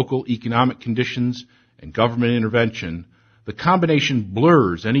impact of local economic conditions and government intervention, the combination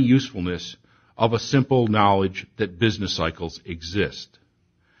blurs any usefulness of a simple knowledge that business cycles exist.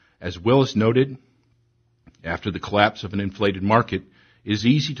 As Willis noted, after the collapse of an inflated market, it is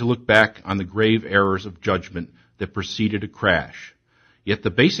easy to look back on the grave errors of judgment that preceded a crash. Yet the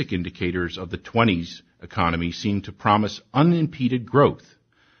basic indicators of the 20s economy seem to promise unimpeded growth.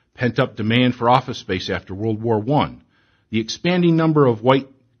 Pent-up demand for office space after World War I, the expanding number of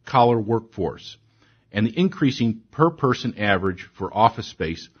white-collar workforce, and the increasing per-person average for office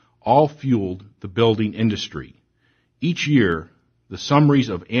space all fueled the building industry. Each year, the summaries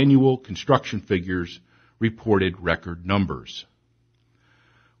of annual construction figures reported record numbers.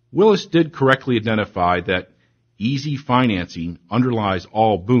 Willis did correctly identify that easy financing underlies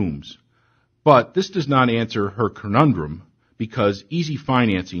all booms, but this does not answer her conundrum because easy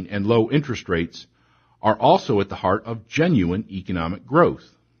financing and low interest rates are also at the heart of genuine economic growth.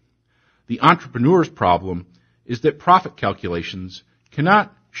 The entrepreneur's problem is that profit calculations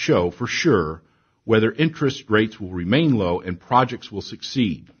cannot show for sure whether interest rates will remain low and projects will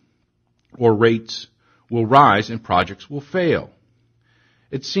succeed, or rates will rise and projects will fail.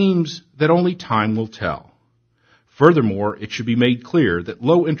 It seems that only time will tell. Furthermore, it should be made clear that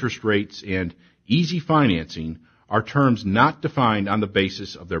low interest rates and easy financing are terms not defined on the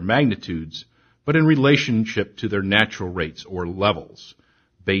basis of their magnitudes, but in relationship to their natural rates or levels,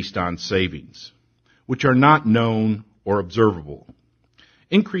 based on savings, which are not known or observable.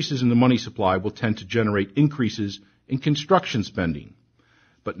 Increases in the money supply will tend to generate increases in construction spending,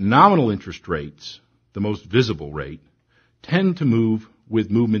 but nominal interest rates, the most visible rate, tend to move with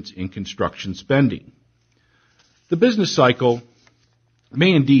movements in construction spending. The business cycle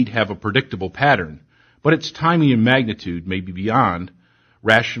may indeed have a predictable pattern, but its timing and magnitude may be beyond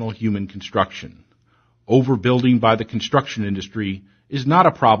rational human construction. Overbuilding by the construction industry is not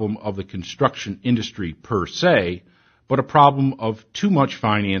a problem of the construction industry per se, but a problem of too much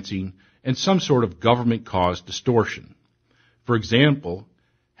financing and some sort of government-caused distortion. For example,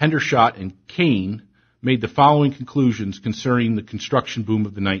 Hendershot and Kane made the following conclusions concerning the construction boom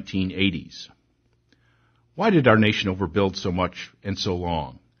of the 1980s. Why did our nation overbuild so much and so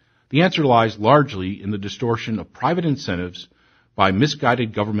long? The answer lies largely in the distortion of private incentives by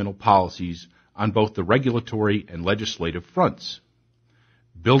misguided governmental policies on both the regulatory and legislative fronts.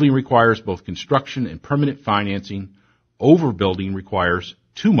 Building requires both construction and permanent financing. Overbuilding requires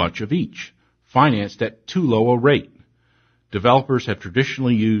too much of each, financed at too low a rate. Developers have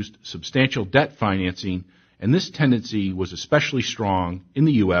traditionally used substantial debt financing, and this tendency was especially strong in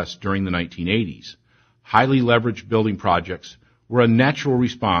the U.S. during the 1980s. Highly leveraged building projects were a natural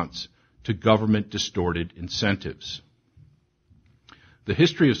response to government-distorted incentives. The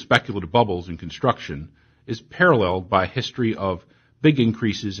history of speculative bubbles in construction is paralleled by a history of big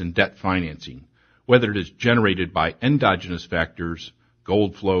increases in debt financing, whether it is generated by endogenous factors,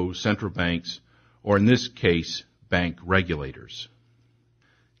 gold flows, central banks, or in this case, bank regulators.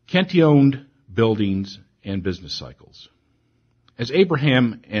 Cantilloned buildings and business cycles. As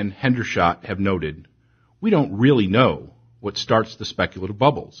Abraham and Hendershot have noted, we don't really know what starts the speculative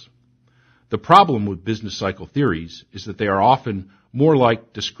bubbles. The problem with business cycle theories is that they are often more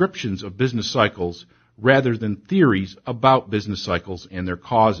like descriptions of business cycles rather than theories about business cycles and their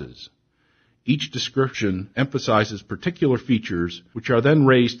causes. Each description emphasizes particular features which are then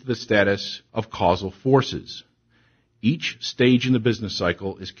raised to the status of causal forces. Each stage in the business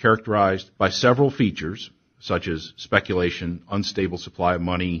cycle is characterized by several features, such as speculation, unstable supply of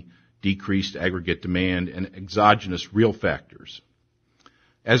money, decreased aggregate demand, and exogenous real factors.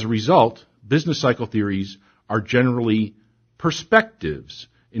 As a result, business cycle theories are generally perspectives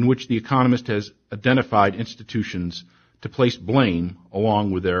in which the economist has identified institutions to place blame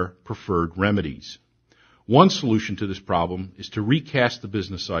along with their preferred remedies. One solution to this problem is to recast the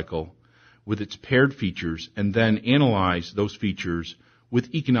business cycle with its paired features and then analyze those features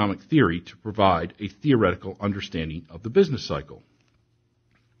with economic theory to provide a theoretical understanding of the business cycle.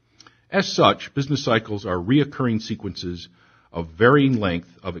 As such, business cycles are reoccurring sequences of varying length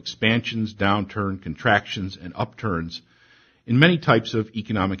of expansions, downturn, contractions, and upturns in many types of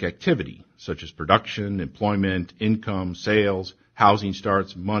economic activity, such as production, employment, income, sales, housing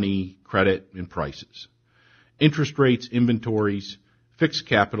starts, money, credit, and prices. Interest rates, inventories, fixed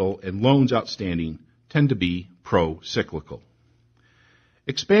capital, and loans outstanding tend to be pro-cyclical.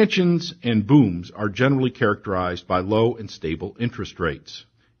 Expansions and booms are generally characterized by low and stable interest rates,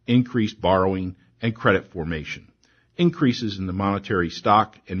 increased borrowing and credit formation, increases in the monetary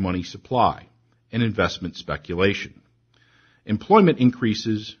stock and money supply, and investment speculation. Employment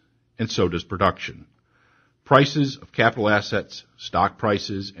increases, and so does production. Prices of capital assets, stock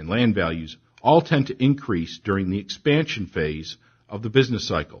prices, and land values all tend to increase during the expansion phase of the business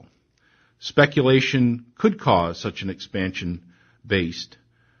cycle. Speculation could cause such an expansion based,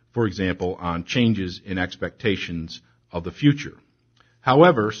 for example, on changes in expectations of the future.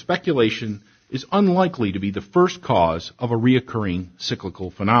 However, speculation is unlikely to be the first cause of a reoccurring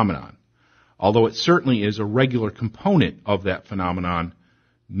cyclical phenomenon, although it certainly is a regular component of that phenomenon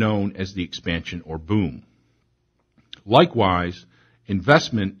known as the expansion or boom. Likewise,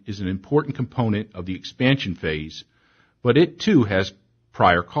 investment is an important component of the expansion phase, but it too has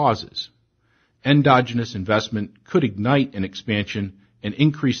prior causes. Endogenous investment could ignite an expansion and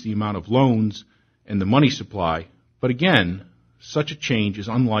increase the amount of loans and the money supply, but again, such a change is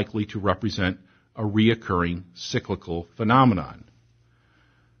unlikely to represent a reoccurring cyclical phenomenon.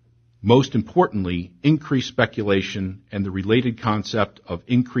 Most importantly, increased speculation and the related concept of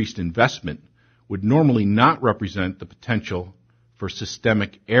increased investment would normally not represent the potential for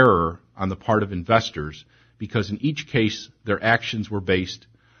systemic error on the part of investors, because in each case their actions were based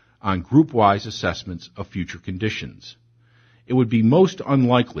on group-wise assessments of future conditions. It would be most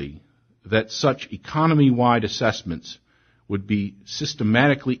unlikely that such economy-wide assessments would be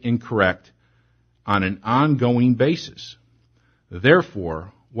systematically incorrect on an ongoing basis.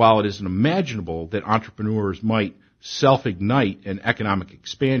 Therefore, while it is imaginable that entrepreneurs might self-ignite an economic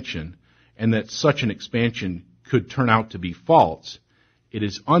expansion and that such an expansion could turn out to be false, it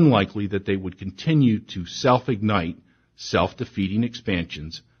is unlikely that they would continue to self-ignite self-defeating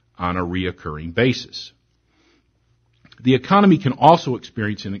expansions on a reoccurring basis. The economy can also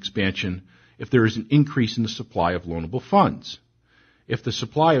experience an expansion if there is an increase in the supply of loanable funds. If the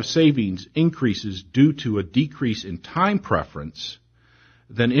supply of savings increases due to a decrease in time preference,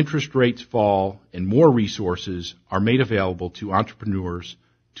 then interest rates fall and more resources are made available to entrepreneurs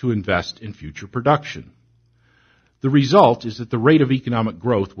to invest in future production. The result is that the rate of economic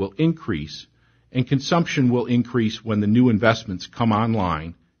growth will increase and consumption will increase when the new investments come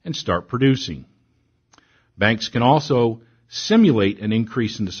online and start producing. Banks can also simulate an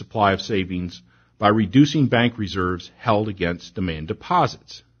increase in the supply of savings by reducing bank reserves held against demand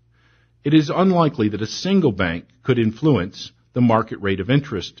deposits. It is unlikely that a single bank could influence the market rate of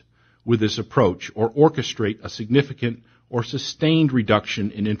interest with this approach or orchestrate a significant or sustained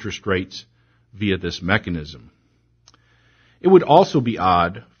reduction in interest rates via this mechanism. It would also be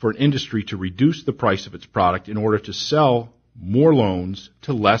odd for an industry to reduce the price of its product in order to sell more loans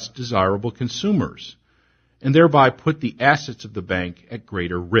to less desirable consumers, and thereby put the assets of the bank at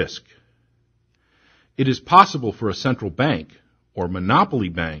greater risk. It is possible for a central bank or monopoly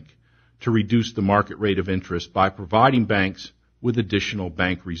bank to reduce the market rate of interest by providing banks with additional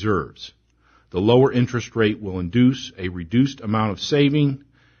bank reserves. The lower interest rate will induce a reduced amount of saving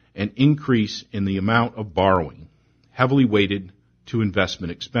and increase in the amount of borrowing, heavily weighted to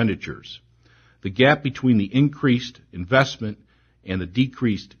investment expenditures. The gap between the increased investment and the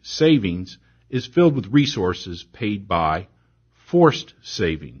decreased savings is filled with resources paid by forced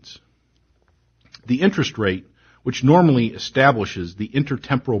savings. The interest rate, which normally establishes the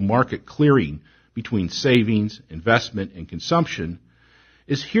intertemporal market clearing between savings, investment, and consumption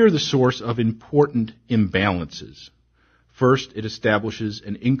is here the source of important imbalances. First, it establishes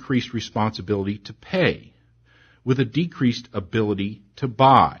an increased responsibility to pay, with a decreased ability to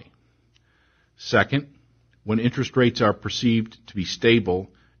buy. Second, when interest rates are perceived to be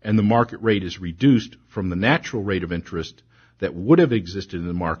stable and the market rate is reduced from the natural rate of interest that would have existed in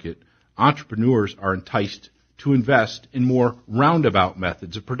the market, entrepreneurs are enticed to invest in more roundabout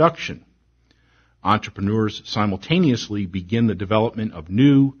methods of production. Entrepreneurs simultaneously begin the development of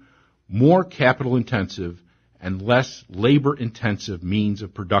new, more capital-intensive and less labor-intensive means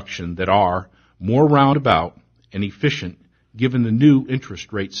of production that are more roundabout and efficient given the new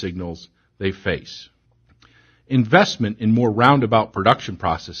interest rate signals they face. Investment in more roundabout production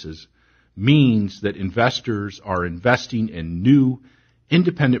processes means that investors are investing in new,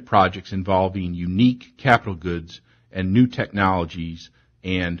 independent projects involving unique capital goods and new technologies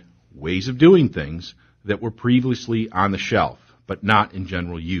and ways of doing things that were previously on the shelf, but not in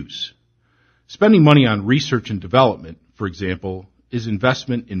general use. Spending money on research and development, for example, is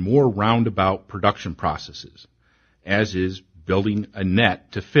investment in more roundabout production processes, as is building a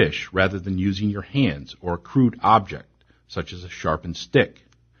net to fish rather than using your hands or a crude object, such as a sharpened stick.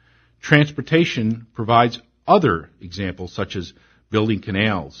 Transportation provides other examples, such as building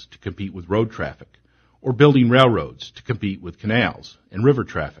canals to compete with road traffic, or building railroads to compete with canals and river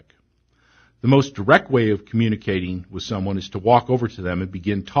traffic. The most direct way of communicating with someone is to walk over to them and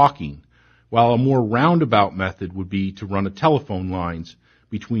begin talking, while a more roundabout method would be to run a telephone lines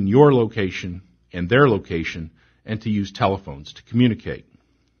between your location and their location and to use telephones to communicate.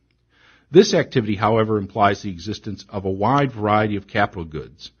 This activity, however, implies the existence of a wide variety of capital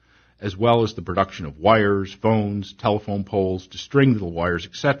goods, as well as the production of wires, phones, telephone poles to string the wires,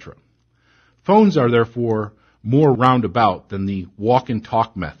 etc. Phones are therefore more roundabout than the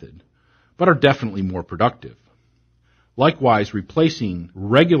walk-and-talk method, but are definitely more productive. Likewise, replacing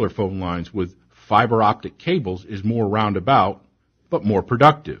regular phone lines with fiber optic cables is more roundabout, but more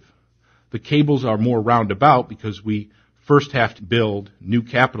productive. The cables are more roundabout because we first have to build new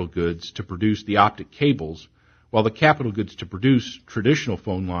capital goods to produce the optic cables, while the capital goods to produce traditional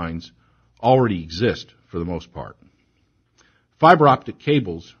phone lines already exist for the most part. Fiber optic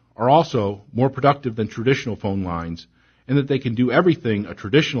cables are also more productive than traditional phone lines in that they can do everything a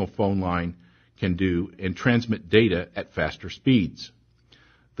traditional phone line can do and transmit data at faster speeds.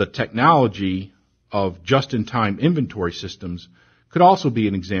 The technology of just-in-time inventory systems could also be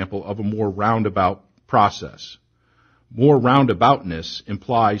an example of a more roundabout process. More roundaboutness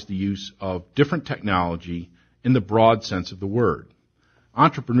implies the use of different technology in the broad sense of the word.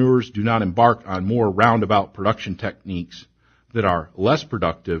 Entrepreneurs do not embark on more roundabout production techniques that are less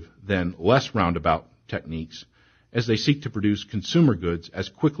productive than less roundabout techniques as they seek to produce consumer goods as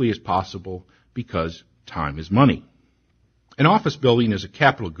quickly as possible because time is money. An office building is a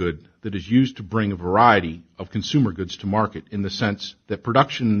capital good that is used to bring a variety of consumer goods to market in the sense that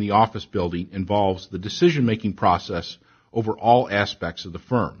production in the office building involves the decision-making process over all aspects of the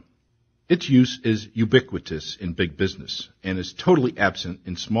firm. Its use is ubiquitous in big business and is totally absent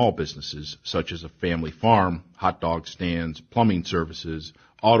in small businesses such as a family farm, hot dog stands, plumbing services,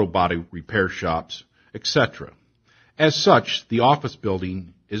 auto body repair shops, etc. As such, the office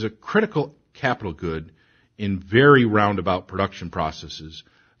building is a critical capital good in very roundabout production processes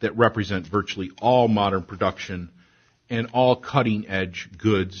that represent virtually all modern production and all cutting-edge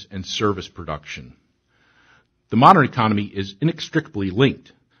goods and service production. The modern economy is inextricably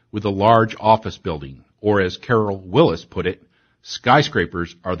linked with a large office building, or as Carol Willis put it,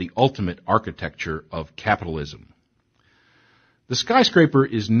 skyscrapers are the ultimate architecture of capitalism. The skyscraper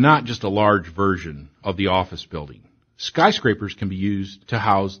is not just a large version of the office building. Skyscrapers can be used to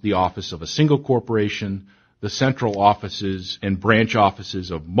house the office of a single corporation, the central offices and branch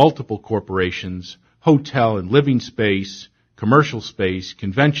offices of multiple corporations, hotel and living space, commercial space,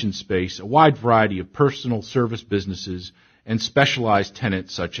 convention space, a wide variety of personal service businesses, and specialized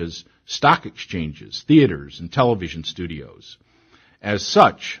tenants such as stock exchanges, theaters, and television studios. As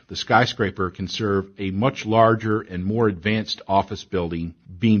such, the skyscraper can serve a much larger and more advanced office building,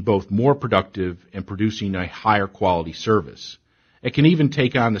 being both more productive and producing a higher quality service. It can even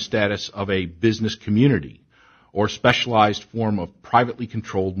take on the status of a business community or specialized form of privately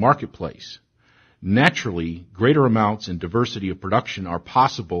controlled marketplace. Naturally, greater amounts and diversity of production are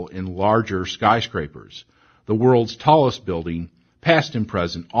possible in larger skyscrapers. The world's tallest building, past and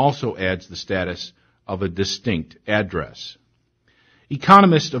present, also adds the status of a distinct address.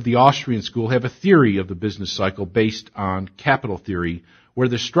 Economists of the Austrian school have a theory of the business cycle based on capital theory, where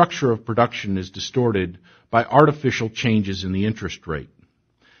the structure of production is distorted by artificial changes in the interest rate.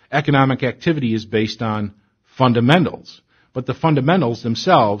 Economic activity is based on fundamentals, but the fundamentals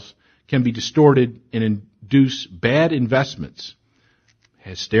themselves can be distorted and induce bad investments,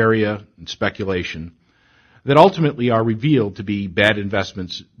 hysteria and speculation, that ultimately are revealed to be bad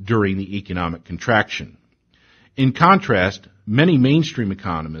investments during the economic contraction. In contrast, many mainstream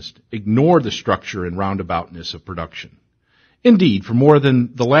economists ignore the structure and roundaboutness of production. Indeed, for more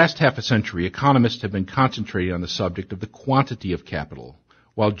than the last half a century, economists have been concentrating on the subject of the quantity of capital,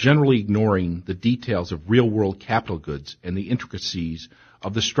 while generally ignoring the details of real-world capital goods and the intricacies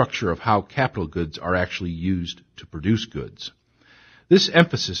of the structure of how capital goods are actually used to produce goods. This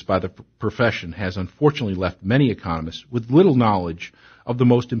emphasis by the profession has unfortunately left many economists with little knowledge of the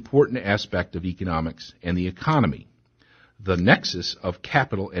most important aspect of economics and the economy, the nexus of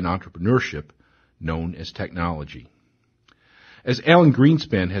capital and entrepreneurship known as technology. As Alan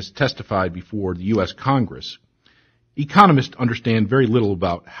Greenspan has testified before the U.S. Congress, economists understand very little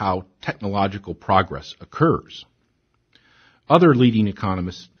about how technological progress occurs. Other leading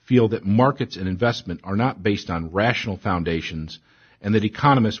economists feel that markets and investment are not based on rational foundations and that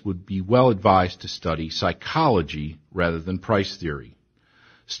economists would be well advised to study psychology rather than price theory.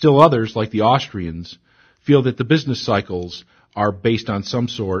 Still others, like the Austrians, feel that the business cycles are based on some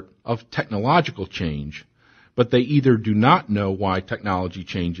sort of technological change, but they either do not know why technology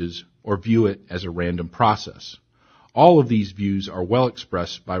changes or view it as a random process. All of these views are well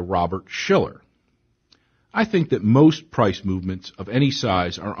expressed by Robert Shiller. I think that most price movements of any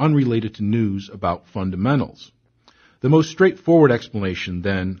size are unrelated to news about fundamentals. The most straightforward explanation,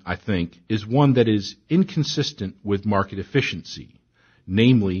 then, I think, is one that is inconsistent with market efficiency,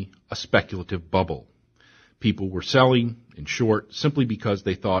 namely a speculative bubble. People were selling, in short, simply because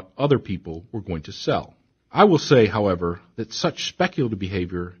they thought other people were going to sell. I will say, however, that such speculative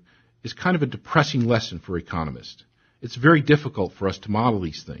behavior is kind of a depressing lesson for economists. It's very difficult for us to model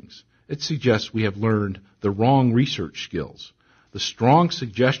these things. It suggests we have learned the wrong research skills. The strong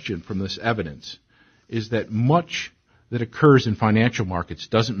suggestion from this evidence is that much that occurs in financial markets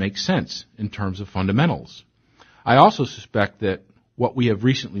doesn't make sense in terms of fundamentals. I also suspect that what we have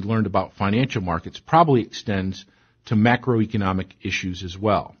recently learned about financial markets probably extends to macroeconomic issues as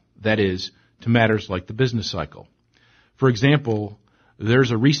well. That is, to matters like the business cycle. For example,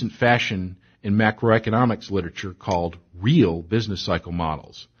 there's a recent fashion in macroeconomics literature called real business cycle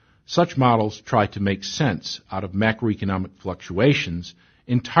models. Such models try to make sense out of macroeconomic fluctuations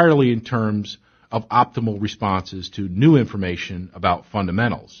entirely in terms of optimal responses to new information about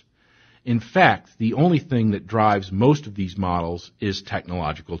fundamentals. In fact, the only thing that drives most of these models is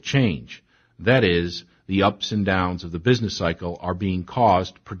technological change. That is, the ups and downs of the business cycle are being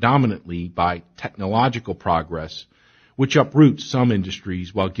caused predominantly by technological progress, which uproots some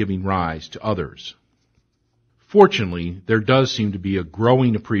industries while giving rise to others. Fortunately, there does seem to be a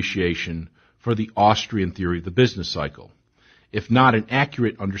growing appreciation for the Austrian theory of the business cycle, if not an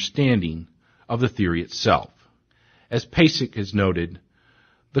accurate understanding of the theory itself. As Pasek has noted,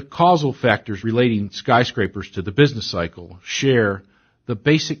 the causal factors relating skyscrapers to the business cycle share the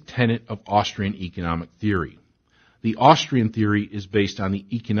basic tenet of Austrian economic theory. The Austrian theory is based on the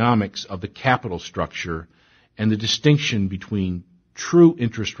economics of the capital structure and the distinction between true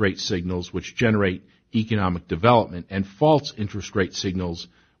interest rate signals which generate economic development and false interest rate signals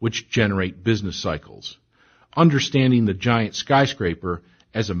which generate business cycles. Understanding the giant skyscraper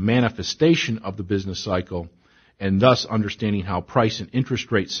as a manifestation of the business cycle and thus understanding how price and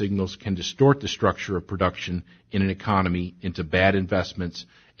interest rate signals can distort the structure of production in an economy into bad investments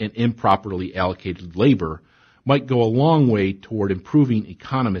and improperly allocated labor might go a long way toward improving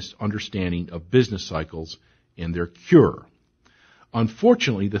economists' understanding of business cycles and their cure.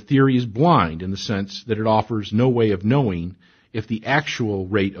 Unfortunately, the theory is blind in the sense that it offers no way of knowing if the actual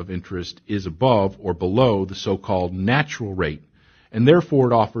rate of interest is above or below the so-called natural rate, and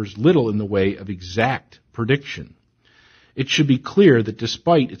therefore it offers little in the way of exact prediction. It should be clear that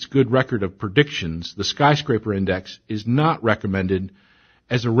despite its good record of predictions, the skyscraper index is not recommended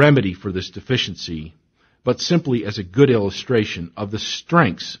as a remedy for this deficiency, but simply as a good illustration of the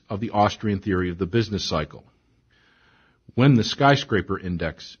strengths of the Austrian theory of the business cycle, when the skyscraper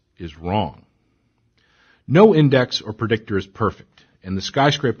index is wrong. No index or predictor is perfect, and the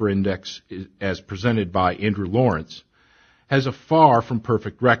skyscraper index, as presented by Andrew Lawrence, has a far from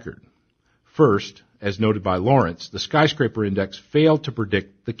perfect record. First, as noted by Lawrence, the skyscraper index failed to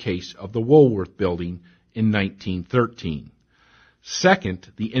predict the case of the Woolworth building in 1913.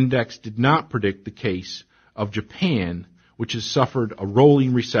 Second, the index did not predict the case of Japan, which has suffered a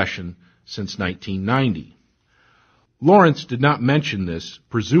rolling recession since 1990. Lawrence did not mention this,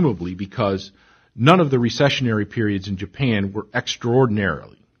 presumably because none of the recessionary periods in Japan were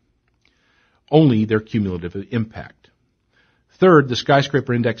extraordinary. only their cumulative impact. Third, the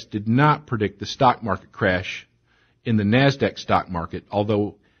Skyscraper Index did not predict the stock market crash in the NASDAQ stock market,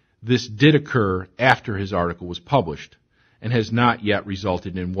 although this did occur after his article was published and has not yet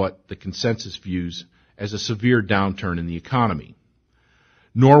resulted in what the consensus views as a severe downturn in the economy.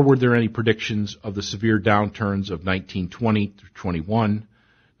 Nor were there any predictions of the severe downturns of 1920 through 21,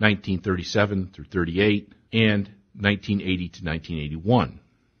 1937 through 38, and 1980 to 1981.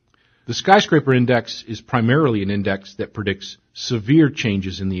 The Skyscraper Index is primarily an index that predicts severe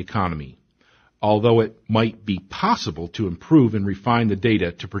changes in the economy, although it might be possible to improve and refine the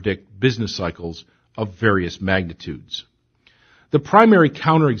data to predict business cycles of various magnitudes. The primary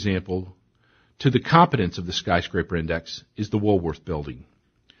counterexample to the competence of the Skyscraper Index is the Woolworth Building.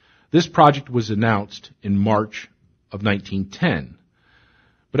 This project was announced in March of 1910,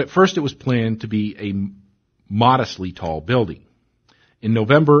 but at first it was planned to be a modestly tall building. In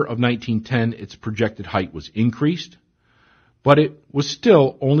November of 1910, its projected height was increased, but it was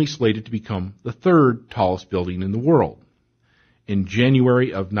still only slated to become the third tallest building in the world. In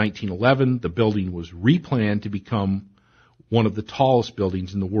January of 1911, the building was replanned to become one of the tallest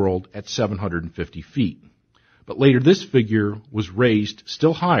buildings in the world at 750 feet. But later this figure was raised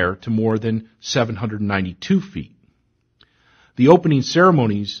still higher to more than 792 feet. The opening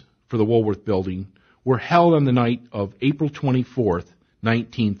ceremonies for the Woolworth Building were held on the night of April 24th,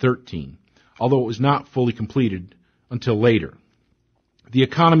 1913, although it was not fully completed until later. The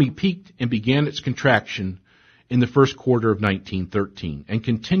economy peaked and began its contraction in the first quarter of 1913 and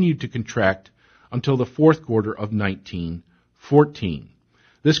continued to contract until the fourth quarter of 1914.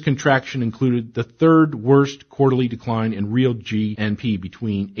 This contraction included the third worst quarterly decline in real GNP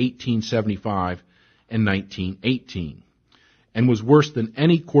between 1875 and 1918, and was worse than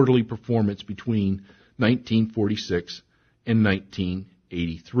any quarterly performance between 1946 and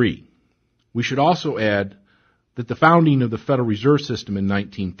 1983. We should also add that the founding of the Federal Reserve System in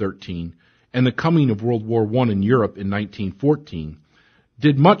 1913 and the coming of World War I in Europe in 1914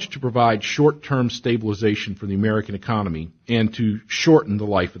 did much to provide short-term stabilization for the American economy and to shorten the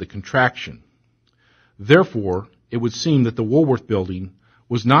life of the contraction. Therefore, it would seem that the Woolworth Building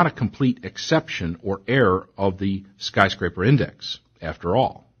was not a complete exception or error of the Skyscraper Index, after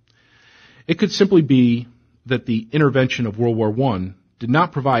all. It could simply be that the intervention of World War I did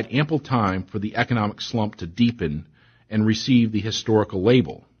not provide ample time for the economic slump to deepen and receive the historical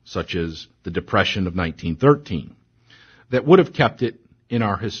label, such as the Depression of 1913, that would have kept it in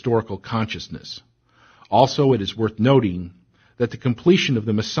our historical consciousness. Also, it is worth noting that the completion of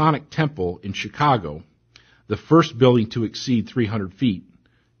the Masonic Temple in Chicago, the first building to exceed 300 feet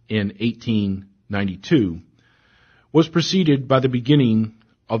in 1892, was preceded by the beginning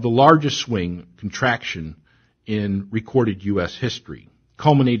of the largest swing contraction in recorded U.S. history,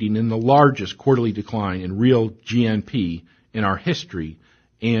 culminating in the largest quarterly decline in real GNP in our history,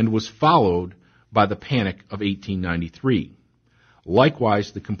 and was followed by the Panic of 1893.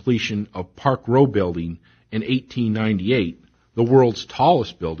 Likewise, the completion of Park Row Building in 1898, the world's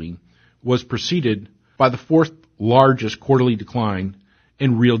tallest building, was preceded by the fourth largest quarterly decline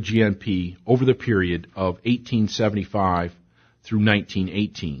in real GNP over the period of 1875 through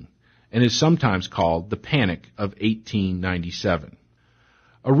 1918, and is sometimes called the Panic of 1897.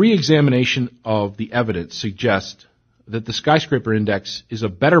 A re-examination of the evidence suggests that the Skyscraper Index is a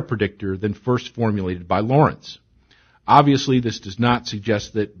better predictor than first formulated by Lawrence. Obviously, this does not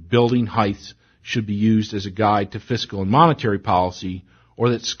suggest that building heights should be used as a guide to fiscal and monetary policy,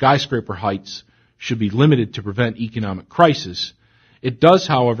 or that skyscraper heights should be limited to prevent economic crisis. It does,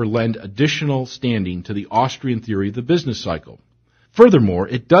 however, lend additional standing to the Austrian theory of the business cycle. Furthermore,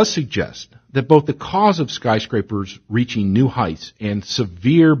 it does suggest that both the cause of skyscrapers reaching new heights and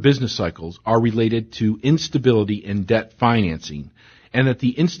severe business cycles are related to instability in debt financing, and that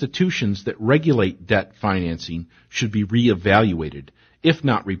the institutions that regulate debt financing should be reevaluated, if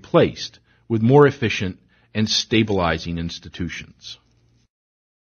not replaced, with more efficient and stabilizing institutions.